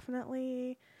it's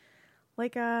definitely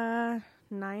like a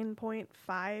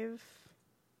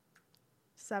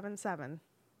 9.577.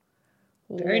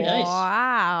 Very nice.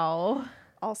 Wow.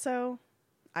 Also,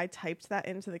 I typed that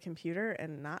into the computer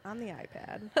and not on the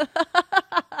iPad.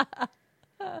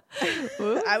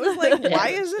 I was like, It why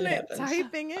happens, isn't it it happens.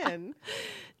 typing in?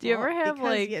 Do you ever have because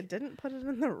like you didn't put it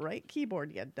in the right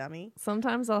keyboard, you dummy.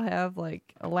 sometimes I'll have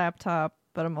like a laptop,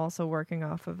 but I'm also working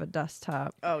off of a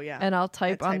desktop. Oh yeah. And I'll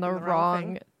type on typing the the wrong wrong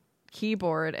thing.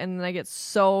 keyboard, and then I get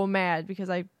so mad because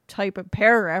I type a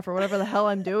paragraph or whatever the hell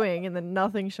I'm doing, and then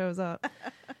nothing shows up.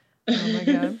 Oh my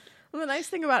god. Well, the nice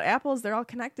thing about Apple is they're all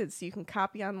connected, so you can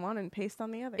copy on one and paste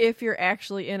on the other. If you're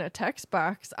actually in a text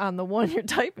box on the one you're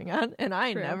typing on, and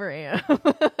I True. never am.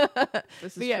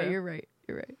 This is But yeah, true. you're right.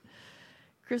 You're right.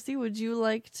 Chrissy, would you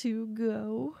like to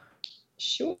go?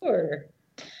 Sure.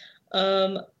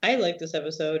 I like this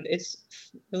episode. It's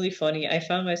really funny. I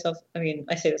found myself, I mean,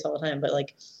 I say this all the time, but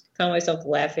like found myself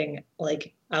laughing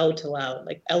like out loud,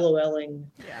 like LOLing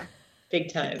Yeah.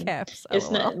 big time. Caps. It's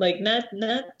LOL. not like not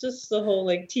just the whole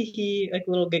like tee hee like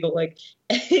little giggle like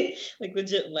like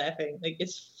legit laughing. Like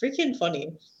it's freaking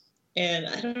funny. And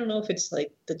I don't know if it's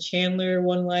like the Chandler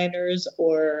one-liners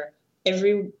or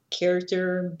every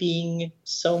character being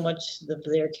so much of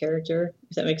their character,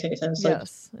 if that makes any sense. Like,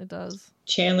 Yes, it does.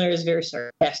 Chandler is very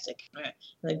sarcastic.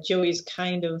 Like Joey's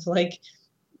kind of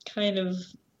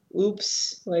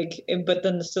oops, like, but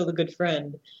then still the good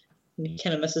friend. And he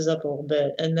kind of messes up a little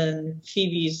bit. And then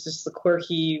Phoebe's just the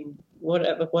quirky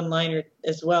whatever one-liner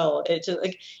as well. It just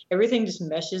like everything just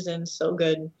meshes in so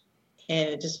good, and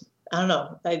it just I don't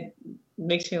know. It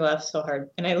makes me laugh so hard.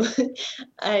 And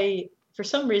I for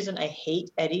some reason I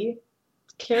hate Eddie's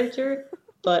character,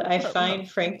 but I find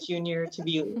Frank Jr. to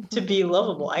be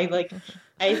lovable.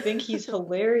 I think he's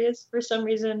hilarious for some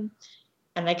reason,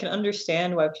 and I can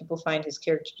understand why people find his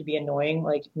character to be annoying.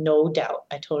 Like, no doubt,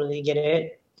 I totally get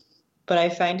it. But I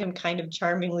find him kind of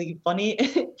charmingly funny,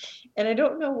 and I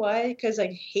don't know why, because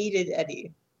I hated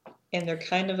Eddie. And they're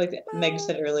kind of like Meg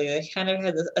said earlier, they kind of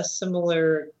had a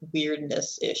similar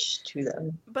weirdness-ish to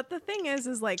them. But the thing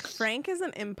is like Frank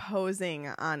isn't imposing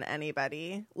on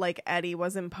anybody like Eddie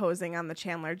was imposing on the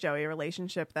Chandler-Joey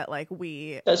relationship that like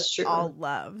That's true. all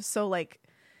love. So like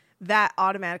that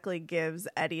automatically gives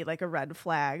Eddie like a red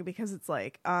flag because it's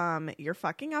like, you're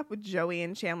fucking up with Joey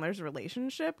and Chandler's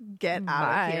relationship. Get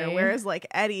out of here. Whereas like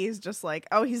Eddie's just like,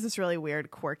 oh, he's this really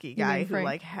weird, quirky guy who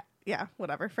like, yeah,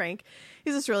 whatever, Frank.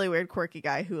 He's this really weird, quirky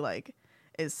guy who like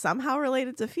is somehow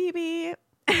related to Phoebe,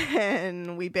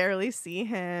 and we barely see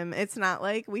him. It's not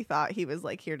like we thought he was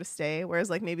like here to stay. Whereas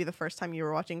like maybe the first time you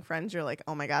were watching Friends, you're like,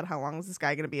 oh my God, how long is this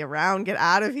guy going to be around? Get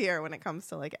out of here when it comes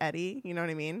to like Eddie. You know what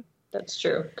I mean? That's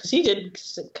true, because he did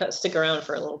stick around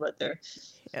for a little bit there.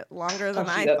 Yeah, longer than a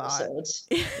I few thought. episodes.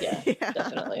 Yeah, Yeah.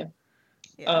 definitely.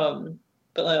 Yeah.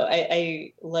 But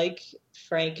I like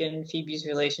Frank and Phoebe's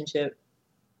relationship,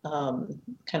 kind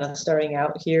of starting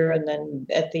out here, and then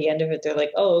at the end of it, they're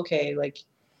like, oh, okay, like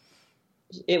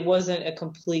it wasn't a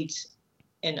complete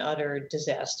and utter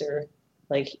disaster.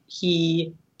 Like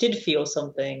he did feel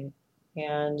something,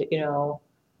 and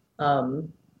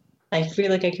I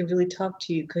feel like I could really talk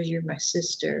to you because you're my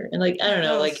sister. And like, I don't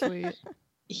know, like Sweet.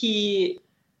 he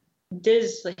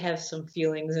does like have some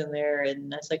feelings in there,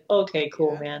 and that's like, okay,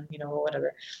 cool, man,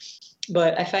 whatever.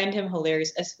 But I find him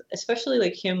hilarious, especially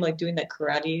like him like doing that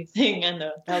karate thing on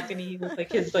the balcony with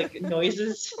like his like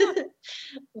noises.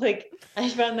 Like I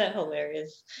found that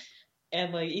hilarious.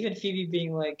 And like even Phoebe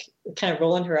being like kind of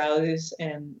rolling her eyes,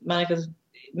 and Monica's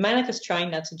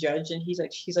trying not to judge, and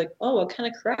she's like, oh, what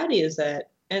kind of karate is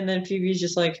that? And then Phoebe's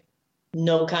just like,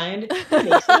 no kind. He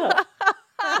makes it up.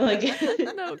 Like,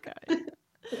 No kind.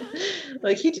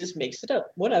 Like he just makes it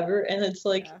up, whatever. And it's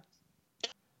like,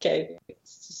 okay,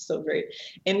 it's just so great.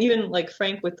 And even like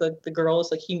Frank with the girls,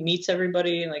 like he meets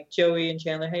everybody, and like Joey and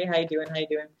Chandler, hey, how you doing?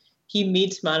 He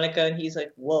meets Monica, and he's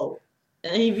like, whoa.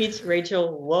 And then he meets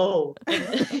Rachel, whoa.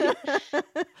 And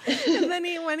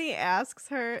then when he asks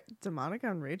her, do Monica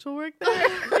and Rachel work there?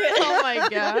 Oh my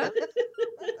God.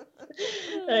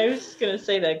 I was just gonna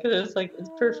say that because it's like it's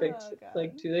perfect. Oh, God.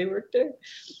 Like, do they work there?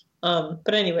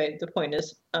 But anyway, the point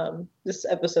is, this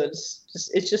episode's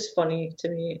it's just funny to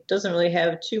me. It doesn't really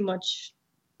have too much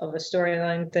of a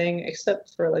storyline thing,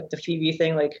 except for like the Phoebe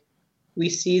thing. Like we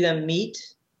see them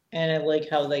meet, and I like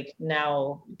how like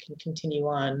now we can continue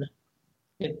on.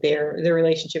 If their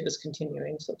relationship is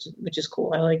continuing, so which is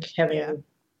cool. I like having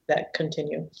that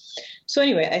continue. So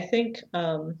anyway, I think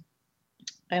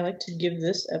I like to give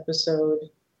this episode,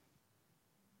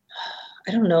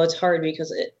 I don't know, it's hard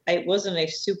because it wasn't a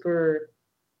super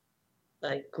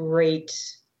like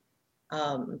great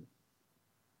episode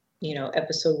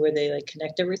where they like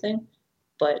connect everything,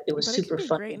 but it was super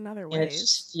fun. Great in other and ways. it's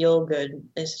just feel good.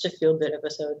 It's such a feel good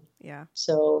episode. Yeah.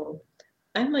 So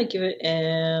I might give it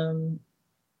an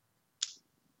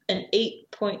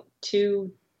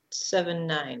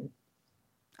 8.279.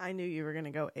 I knew you were going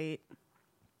to go 8.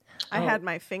 I had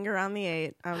my finger on the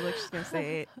 8. I was just going to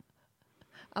say 8.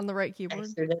 On the right keyboard.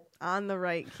 On the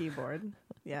right keyboard.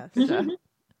 Yes.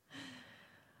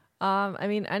 I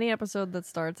mean, any episode that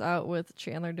starts out with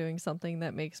Chandler doing something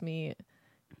that makes me,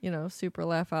 super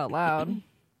laugh out loud,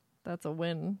 that's a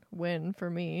win for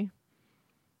me.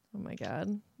 Oh my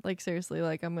God. Like, seriously,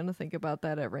 like, I'm going to think about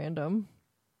that at random.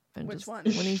 And Which just one?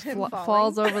 When he Him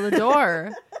falls over the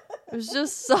door. It was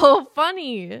just so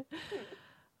funny.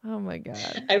 Oh my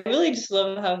God. I really just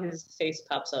love how his face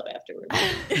pops up afterwards.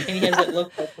 And he has that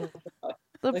look like,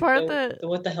 The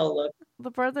what the hell look.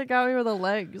 The part that got me were the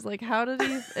legs. Like, how did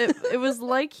he... It was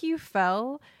like he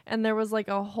fell, and there was, like,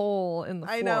 a hole in the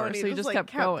floor. I know, and so he just like,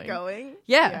 kept going.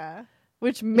 Yeah. Yeah.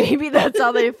 Which maybe that's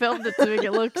how they filmed it to make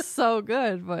it look so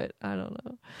good, but I don't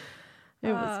know.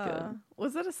 It was good.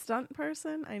 Was it a stunt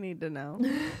person? I need to know.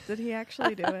 Did he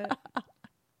actually do it?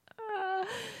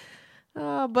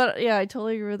 But yeah, I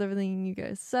totally agree with everything you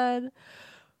guys said.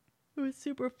 It was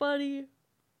super funny.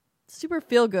 Super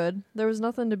feel good. There was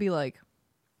nothing to be like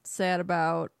sad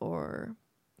about or,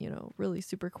 really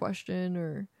super question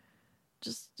or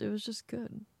it was just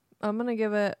good. I'm going to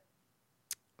give it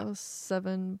a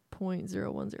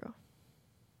 7.010.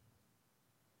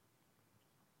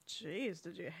 Jeez,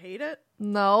 did you hate it?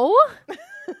 No.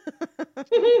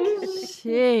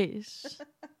 Jeez.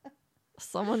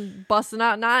 Someone busting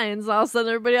out 9s, all of a sudden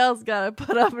everybody else gotta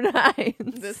put up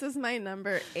 9s. This is my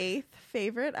number 8th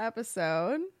favorite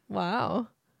episode. Wow.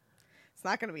 It's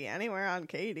not gonna be anywhere on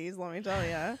Katie's, let me tell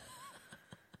you.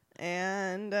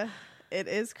 And it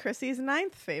is Chrissy's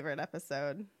 9th favorite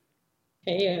episode.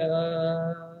 Hey,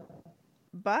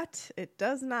 But it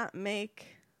does not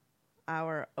make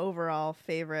our overall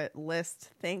favorite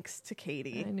list, thanks to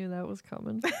Katie. I knew that was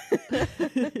coming.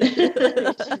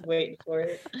 She's waiting for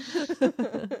it.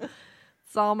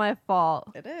 It's all my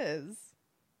fault. It is.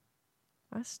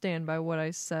 I stand by what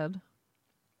I said.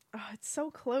 Oh, it's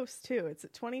so close, too. It's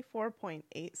at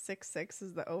 24.866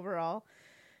 is the overall.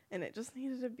 And it just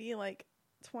needed to be like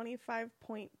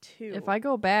 25.2. If I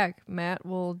go back, Matt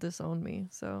will disown me,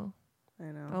 so I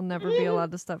know. I'll never be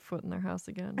allowed to step foot in their house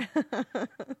again.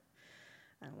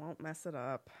 I won't mess it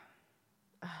up.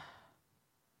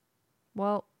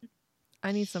 Well,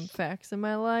 I need some facts in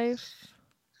my life.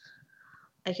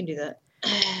 I can do that.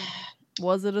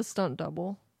 Was it a stunt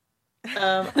double?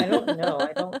 I don't know.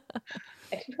 I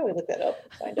can probably look that up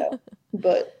and find out.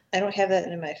 But I don't have that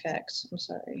in my facts. I'm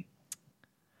sorry.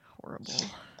 Horrible.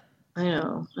 I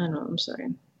know. I'm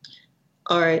sorry.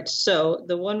 All right. So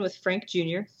the one with Frank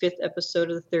Jr., 5th episode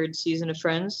of the 3rd season of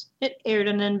Friends. It aired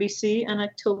on NBC on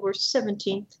October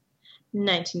 17th,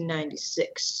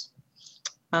 1996.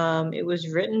 It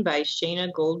was written by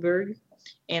Shayna Goldberg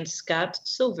and Scott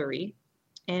Silvery,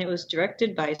 and it was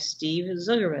directed by Steve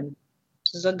Zuckerman.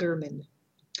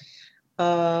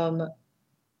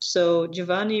 So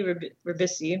Giovanni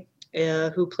Ribisi,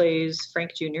 who plays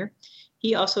Frank Jr.,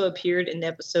 he also appeared in the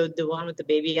episode The One with the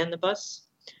Baby on the Bus.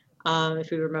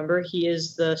 If you remember, he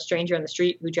is the stranger on the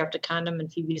street who dropped a condom in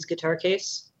Phoebe's guitar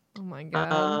case. Oh my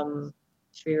god.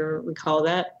 If you recall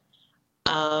that.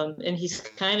 And he's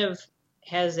kind of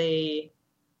has the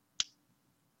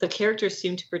characters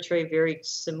seem to portray very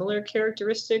similar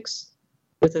characteristics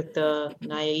with the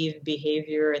naive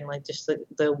behavior and like just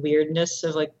the weirdness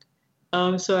of like,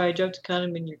 so I dropped a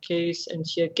condom in your case, and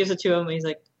she gives it to him and he's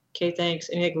like, okay, thanks.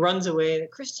 And he like runs away,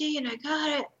 like, Christine, I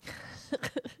got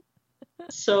it.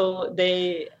 So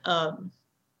they,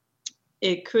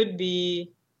 it could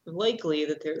be likely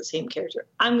that they're the same character.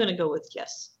 I'm going to go with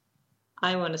yes.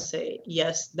 I want to say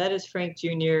yes, that is Frank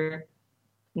Jr.,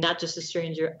 not just a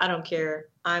stranger. I don't care.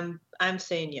 I'm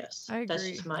saying yes. I agree. That's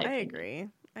just my opinion. agree.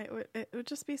 It would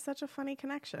just be such a funny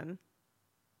connection.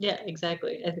 Yeah,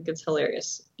 exactly. I think it's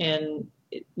hilarious. And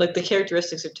like the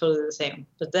characteristics are totally the same.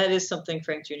 But that is something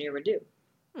Frank Jr. would do.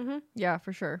 Mm-hmm. Yeah,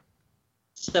 for sure.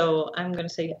 So I'm going to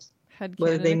say yes.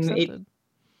 Whether Headcanon they accepted.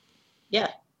 Yeah.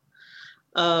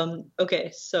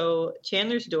 Okay, so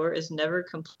Chandler's door is never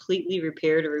completely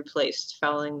repaired or replaced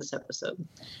following this episode.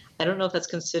 I don't know if that's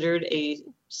considered a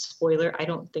spoiler. I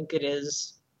don't think it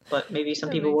is, but maybe some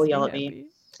That people makes will me yell at happy. me.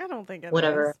 I don't think it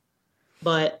Whatever. is.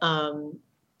 But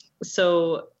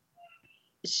so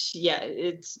yeah,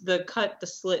 it's the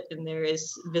slit in there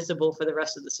is visible for the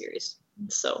rest of the series.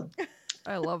 So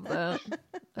I love that.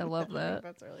 I love I think that.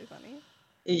 that's really funny.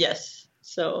 yes.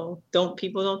 So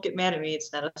people don't get mad at me.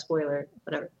 It's not a spoiler.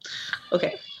 Whatever.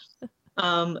 Okay.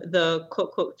 The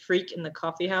quote freak in the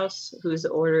coffee house whose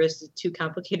order is too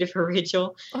complicated for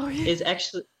Rachel Oh yeah. is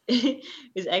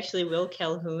actually Will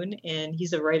Calhoun, and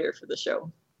he's a writer for the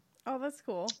show. Oh, that's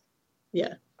cool.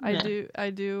 Yeah. I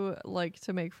do like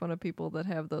to make fun of people that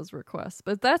have those requests,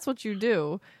 but that's what you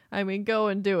do. I mean, go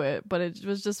and do it. But it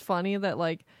was just funny that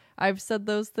like I've said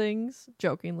those things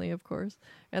jokingly, of course,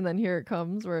 and then here it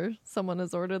comes where someone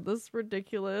has ordered this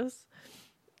ridiculous,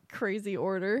 crazy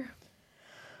order.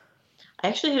 I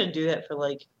actually had to do that for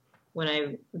like when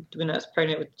I was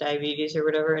pregnant with diabetes or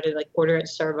whatever. I did like order at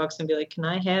Starbucks and be like, can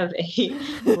I have a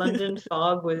London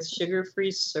Fog with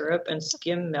sugar-free syrup and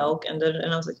skim milk? And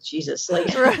I was like, Jesus,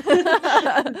 like,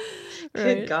 Right.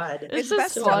 good God. It's It's just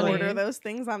best to funny. order those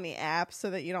things on the app so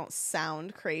that you don't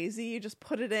sound crazy. You just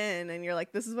put it in and you're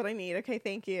like, this is what I need. Okay,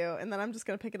 thank you. And then I'm just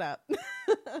going to pick it up.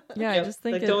 Yeah, I Yep. just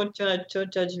think like, don't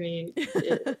judge me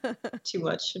too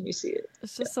much when you see it.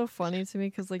 it's just so funny to me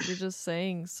because like you're just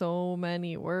saying so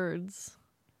many words.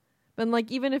 And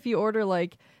like even if you order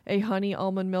like a honey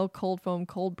almond milk cold foam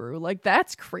cold brew, like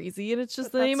that's crazy, and it's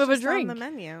just But the name that's of a just on drink. the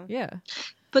menu. Yeah,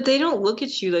 But they don't look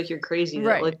at you like you're crazy. Though.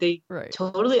 Right. Like they Right.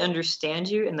 totally understand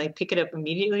you and like pick it up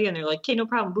immediately, and they're like, "Okay, no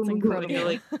problem." Boom, It's boom, boom. And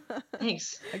you're incredible. like,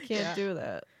 "Thanks." I can't Yeah. do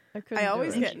that. I couldn't. I do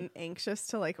always it. get anxious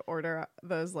to like order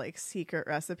those like secret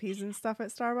recipes and stuff at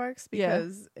Starbucks Yeah.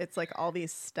 because it's like all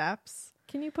these steps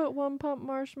Can you put 1 pump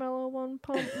marshmallow, 1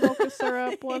 pump mocha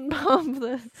syrup, 1 pump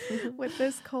this, with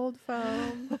this cold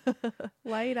foam,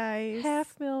 light ice,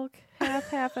 half milk,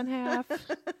 half and half.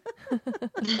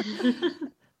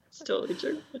 It's totally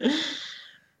true.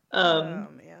 Oh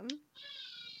man,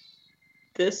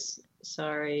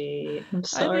 Sorry, I'm I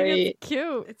sorry. think it's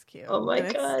cute. it's cute. Oh my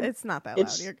And God. it's not that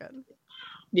It's- loud. You're good.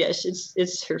 Yes,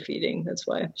 it's her feeding. That's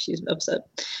why she's upset.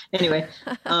 Anyway,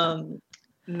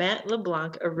 Matt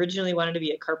LeBlanc originally wanted to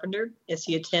be a carpenter as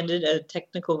he attended a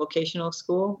technical vocational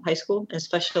high school, and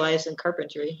specialized in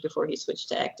carpentry before he switched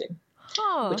to acting,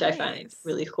 Oh, which I find nice.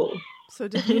 really cool. So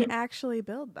did he actually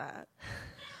build that?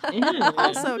 Yeah.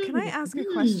 Also, can I ask a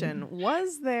question?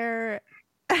 Was there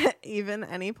even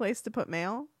any place to put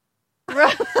mail?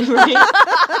 right. Right?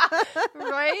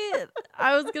 Right?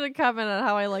 I was gonna comment on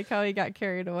how I like how he got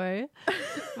carried away,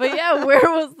 but yeah, where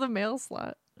was the mail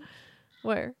slot?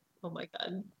 Where? Oh my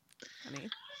God.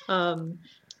 Honey.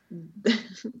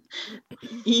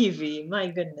 Evie, my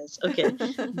goodness. Okay.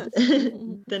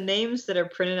 The names that are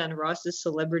printed on Ross's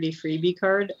celebrity freebie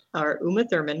card are Uma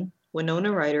Thurman,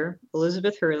 Winona Ryder,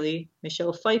 Elizabeth Hurley,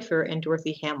 Michelle Pfeiffer, and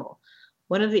Dorothy Hamill.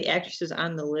 One of the actresses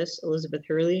on the list, Elizabeth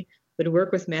Hurley, would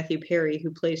work with Matthew Perry, who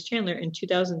plays Chandler in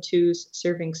 2002's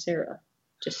Serving Sarah.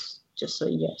 Just so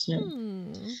you guys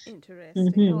know.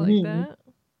 Interesting. I like that.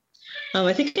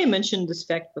 I think I mentioned this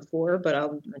fact before, but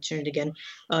I'll mention it again.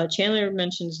 Chandler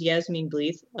mentions Yasmin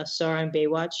Bleeth, a star on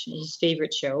Baywatch, his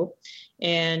favorite show,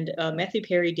 and Matthew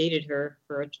Perry dated her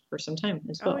for some time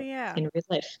as well. Oh yeah. In real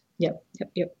life. Yep.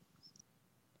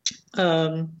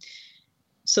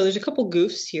 So there's a couple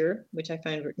goofs here, which I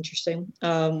find interesting.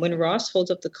 When Ross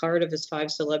holds up the card of his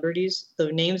 5 celebrities,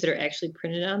 the names that are actually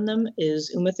printed on them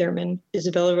is Uma Thurman,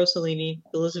 Isabella Rossellini,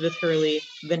 Elizabeth Hurley,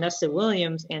 Vanessa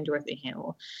Williams, and Dorothy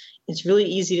Hamill. It's really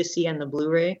easy to see on the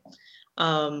Blu-ray.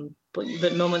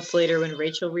 But moments later, when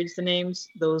Rachel reads the names,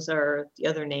 those are the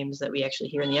other names that we actually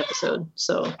hear in the episode.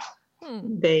 So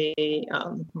they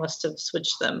must have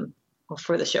switched them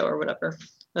for the show or whatever.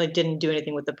 Like didn't do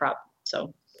anything with the prop.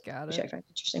 So. Got Which I it. find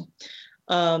interesting.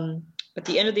 At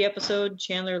the end of the episode,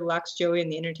 Chandler locks Joey in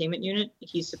the entertainment unit.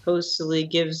 He supposedly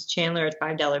gives Chandler a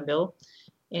 $5 bill,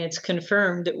 and it's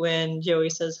confirmed when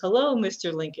Joey says, "Hello,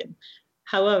 Mr. Lincoln."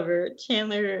 However,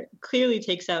 Chandler clearly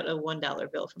takes out a $1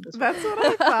 bill from his wallet. That's what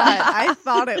I thought. I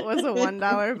thought it was a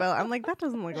 $1 bill. I'm like, that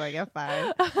doesn't look like a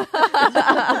 5.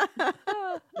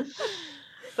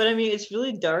 But I mean, it's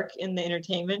really dark in the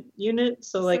entertainment unit,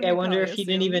 so like, So I he wonder if probably he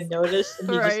didn't even assumes. notice, and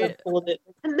he just Right. like pulled it.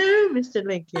 "Hello, Mr.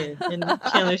 Lincoln," and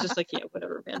Chandler's just like, "Yeah,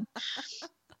 whatever, man."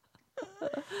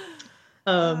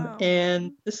 Wow.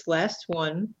 And this last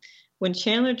one, when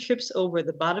Chandler trips over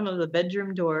the bottom of the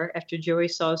bedroom door after Joey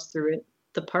saws through it,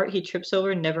 the part he trips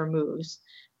over never moves.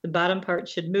 The bottom part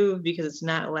should move because it's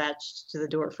not latched to the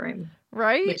door frame,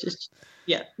 Right? which is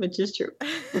true.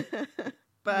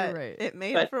 But right. it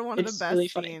made But for one of the it's best really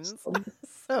funny. scenes.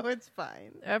 So it's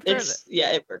fine. After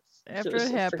It works. after was it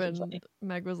so freaking happened, funny.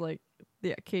 Meg was like,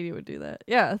 "Yeah, Katie would do that.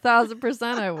 Yeah,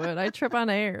 1,000% I would. I trip on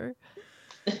air."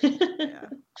 Yeah.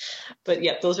 But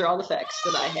yeah, those are all the facts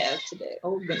that I have today.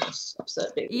 Oh goodness,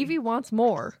 upset baby. Evie wants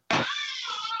more.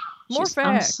 More She's-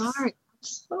 facts. I'm sorry. I'm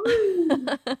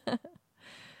sorry.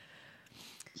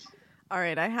 All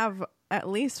right, I have at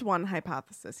least one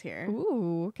hypothesis here.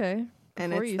 Ooh, okay.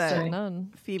 And Before it's you that said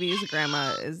none. Phoebe's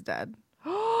grandma is dead.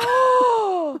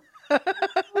 Oh,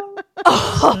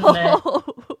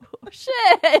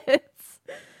 shit.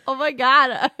 Oh my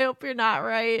god, I hope you're not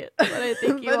right, but I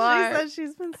think you But are. she said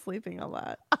she's been sleeping a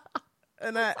lot.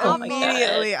 And Oh my God.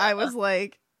 immediately I was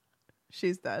like,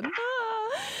 she's dead.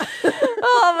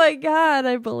 Oh my god,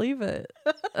 I believe it.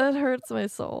 It hurts my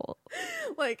soul.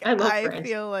 Like, I love I Friends.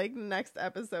 feel like next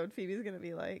episode, Phoebe's going to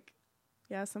be like,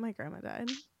 yeah, so my grandma died.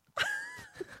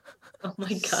 Oh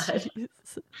my god.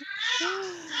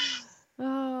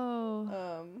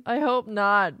 Oh, I hope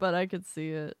not, but I could see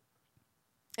it.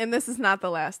 And this is not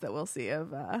the last that we'll see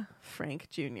of Frank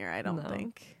Jr., I don't No.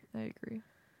 think. I agree.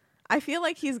 I feel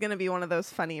like he's going to be one of those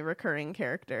funny recurring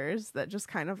characters that just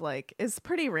kind of like is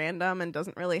pretty random and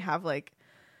doesn't really have like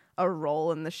a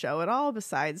role in the show at all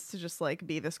besides to just like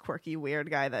be this quirky weird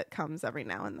guy that comes every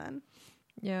now and then.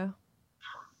 Yeah,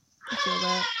 I feel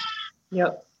that.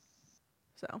 Yep.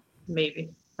 So, Maybe.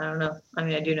 I don't know. I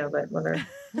mean, I do know, but whatever.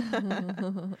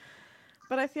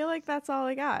 But I feel like that's all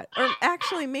I got. Or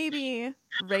actually, maybe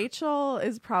Rachel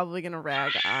is probably going to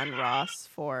rag on Ross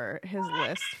for his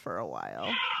list for a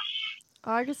while.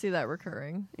 Oh, I can see that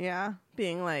recurring. Yeah.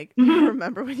 Being like,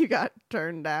 remember when you got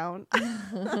turned down?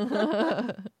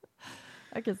 I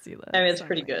can see that. I mean, it's Something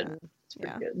pretty like good. that. It's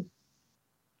pretty Yeah. good.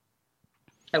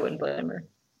 I wouldn't blame her.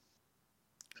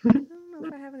 I don't know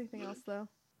if I have anything else, though.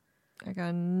 I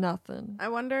got nothing. I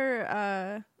wonder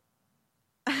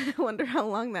how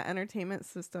long that entertainment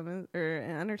system is, or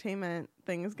entertainment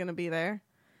thing is going to be there.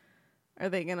 Are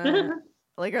they going to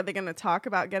are they going to talk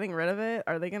about getting rid of it?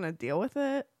 Are they going to deal with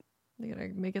it? They're gonna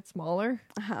make it smaller.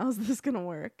 How's this going to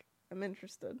work? I'm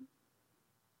interested.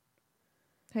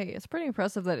 Hey, it's pretty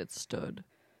impressive that it stood.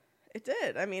 It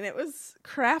did. I mean, it was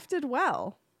crafted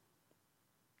well.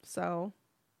 So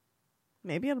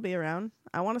maybe it'll be around.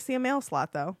 I want to see a mail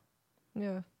slot though.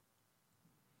 Yeah.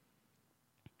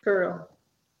 For real.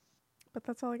 But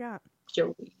that's all I got.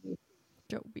 Joey.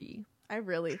 Joey. I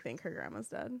really think her grandma's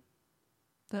dead.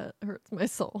 That hurts my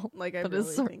soul. Like I But really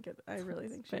it's so- think it. I really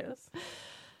think she bad. is.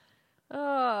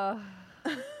 Oh,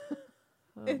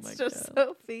 It's just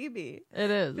so Phoebe. It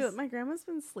is. I feel like my grandma's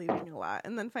been sleeping a lot,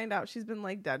 and then find out she's been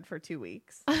like dead for 2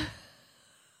 weeks. Oh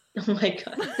my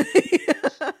god.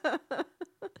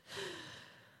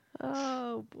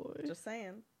 Oh boy. Just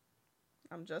saying.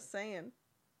 I'm just saying.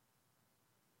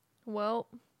 Well,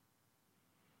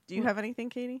 Do you have anything,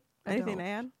 Katie? I Anything don't.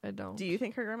 to add? I don't. Do you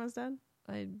think her grandma's dead?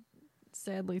 I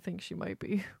sadly think she might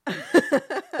be.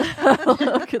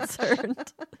 I'm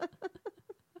concerned.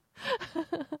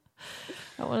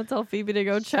 I want to tell Phoebe to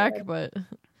go check, Sad. but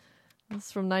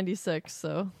it's from '96,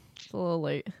 so it's a little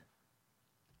late.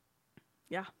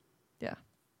 Yeah. Yeah.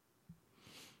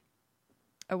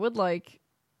 I would like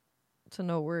to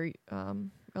know where our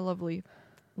lovely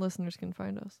listeners can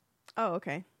find us. Oh,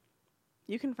 okay.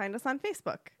 You can find us on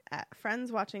Facebook at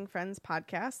Friends Watching Friends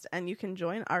Podcast, and you can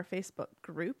join our Facebook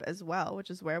group as well, which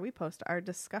is where we post our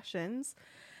discussions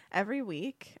every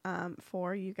week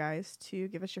for you guys to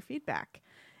give us your feedback.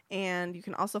 And you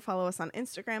can also follow us on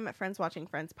Instagram at Friends Watching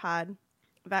Friends Pod.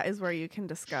 That is where you can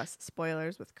discuss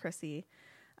spoilers with Chrissy,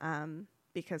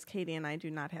 because Katie and I do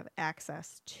not have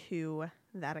access to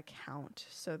that account,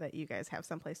 so that you guys have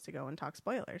someplace to go and talk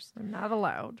spoilers. We're not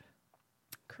allowed.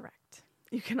 Correct.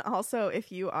 You can also, if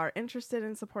you are interested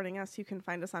in supporting us, you can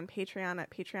find us on Patreon at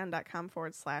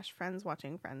patreon.com/Friends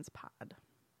Watching Friends Pod.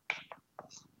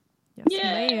 Yes,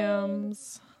 Yay!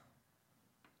 ma'ams.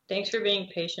 Thanks for being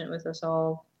patient with us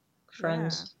all,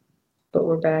 friends. But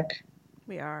we're back.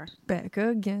 We are Back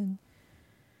again.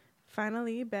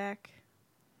 finally back.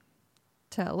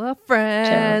 Tell a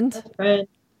friend. Tell a friend.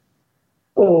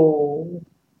 Oh,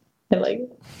 I like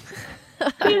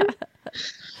it.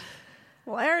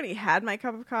 Well, I already had my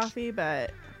cup of coffee,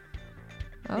 but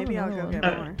maybe I'll go get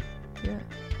more. Yeah.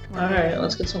 All right,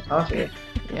 let's get some coffee.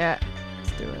 Yeah.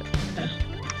 Let's do it.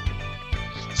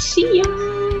 See ya.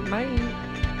 Bye.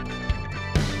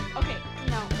 Okay,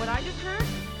 now what I just heard,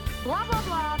 blah blah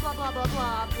blah blah blah blah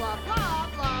blah blah blah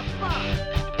blah blah.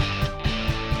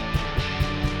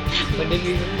 When did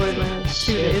we record last?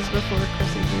 2 days before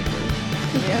Chrissy's birthday.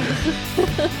 Yeah.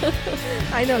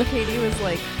 I know Katie was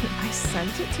like, I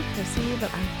sent it to Chrissy, but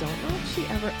I don't know if she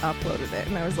ever uploaded it.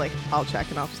 And I was like, I'll check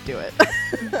and I'll just do it.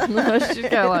 She's got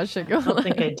a lot of shit going I don't on.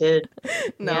 think I did.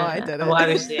 No, Yeah. I didn't. Well,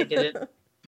 obviously I did it.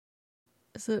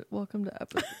 Is it welcome to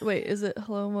wait, is it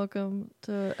hello and welcome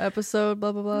to episode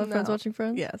blah blah blah Friends No. Watching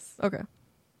Friends? Yes. Okay.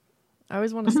 I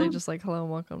always want to say just like hello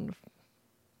and welcome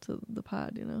to the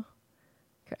pod, you know?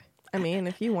 I mean,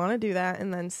 if you want to do that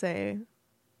and then say,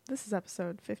 this is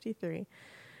episode 53,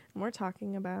 and we're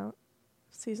talking about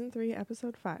season 3,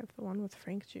 episode 5, the one with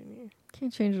Frank Jr.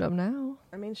 Can't change it up now.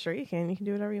 I mean, sure you can. You can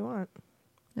do whatever you want.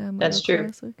 Yeah, I'm That's gonna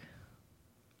go true.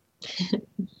 classic.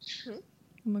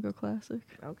 I'm gonna go classic.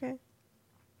 Okay.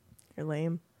 You're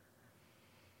lame.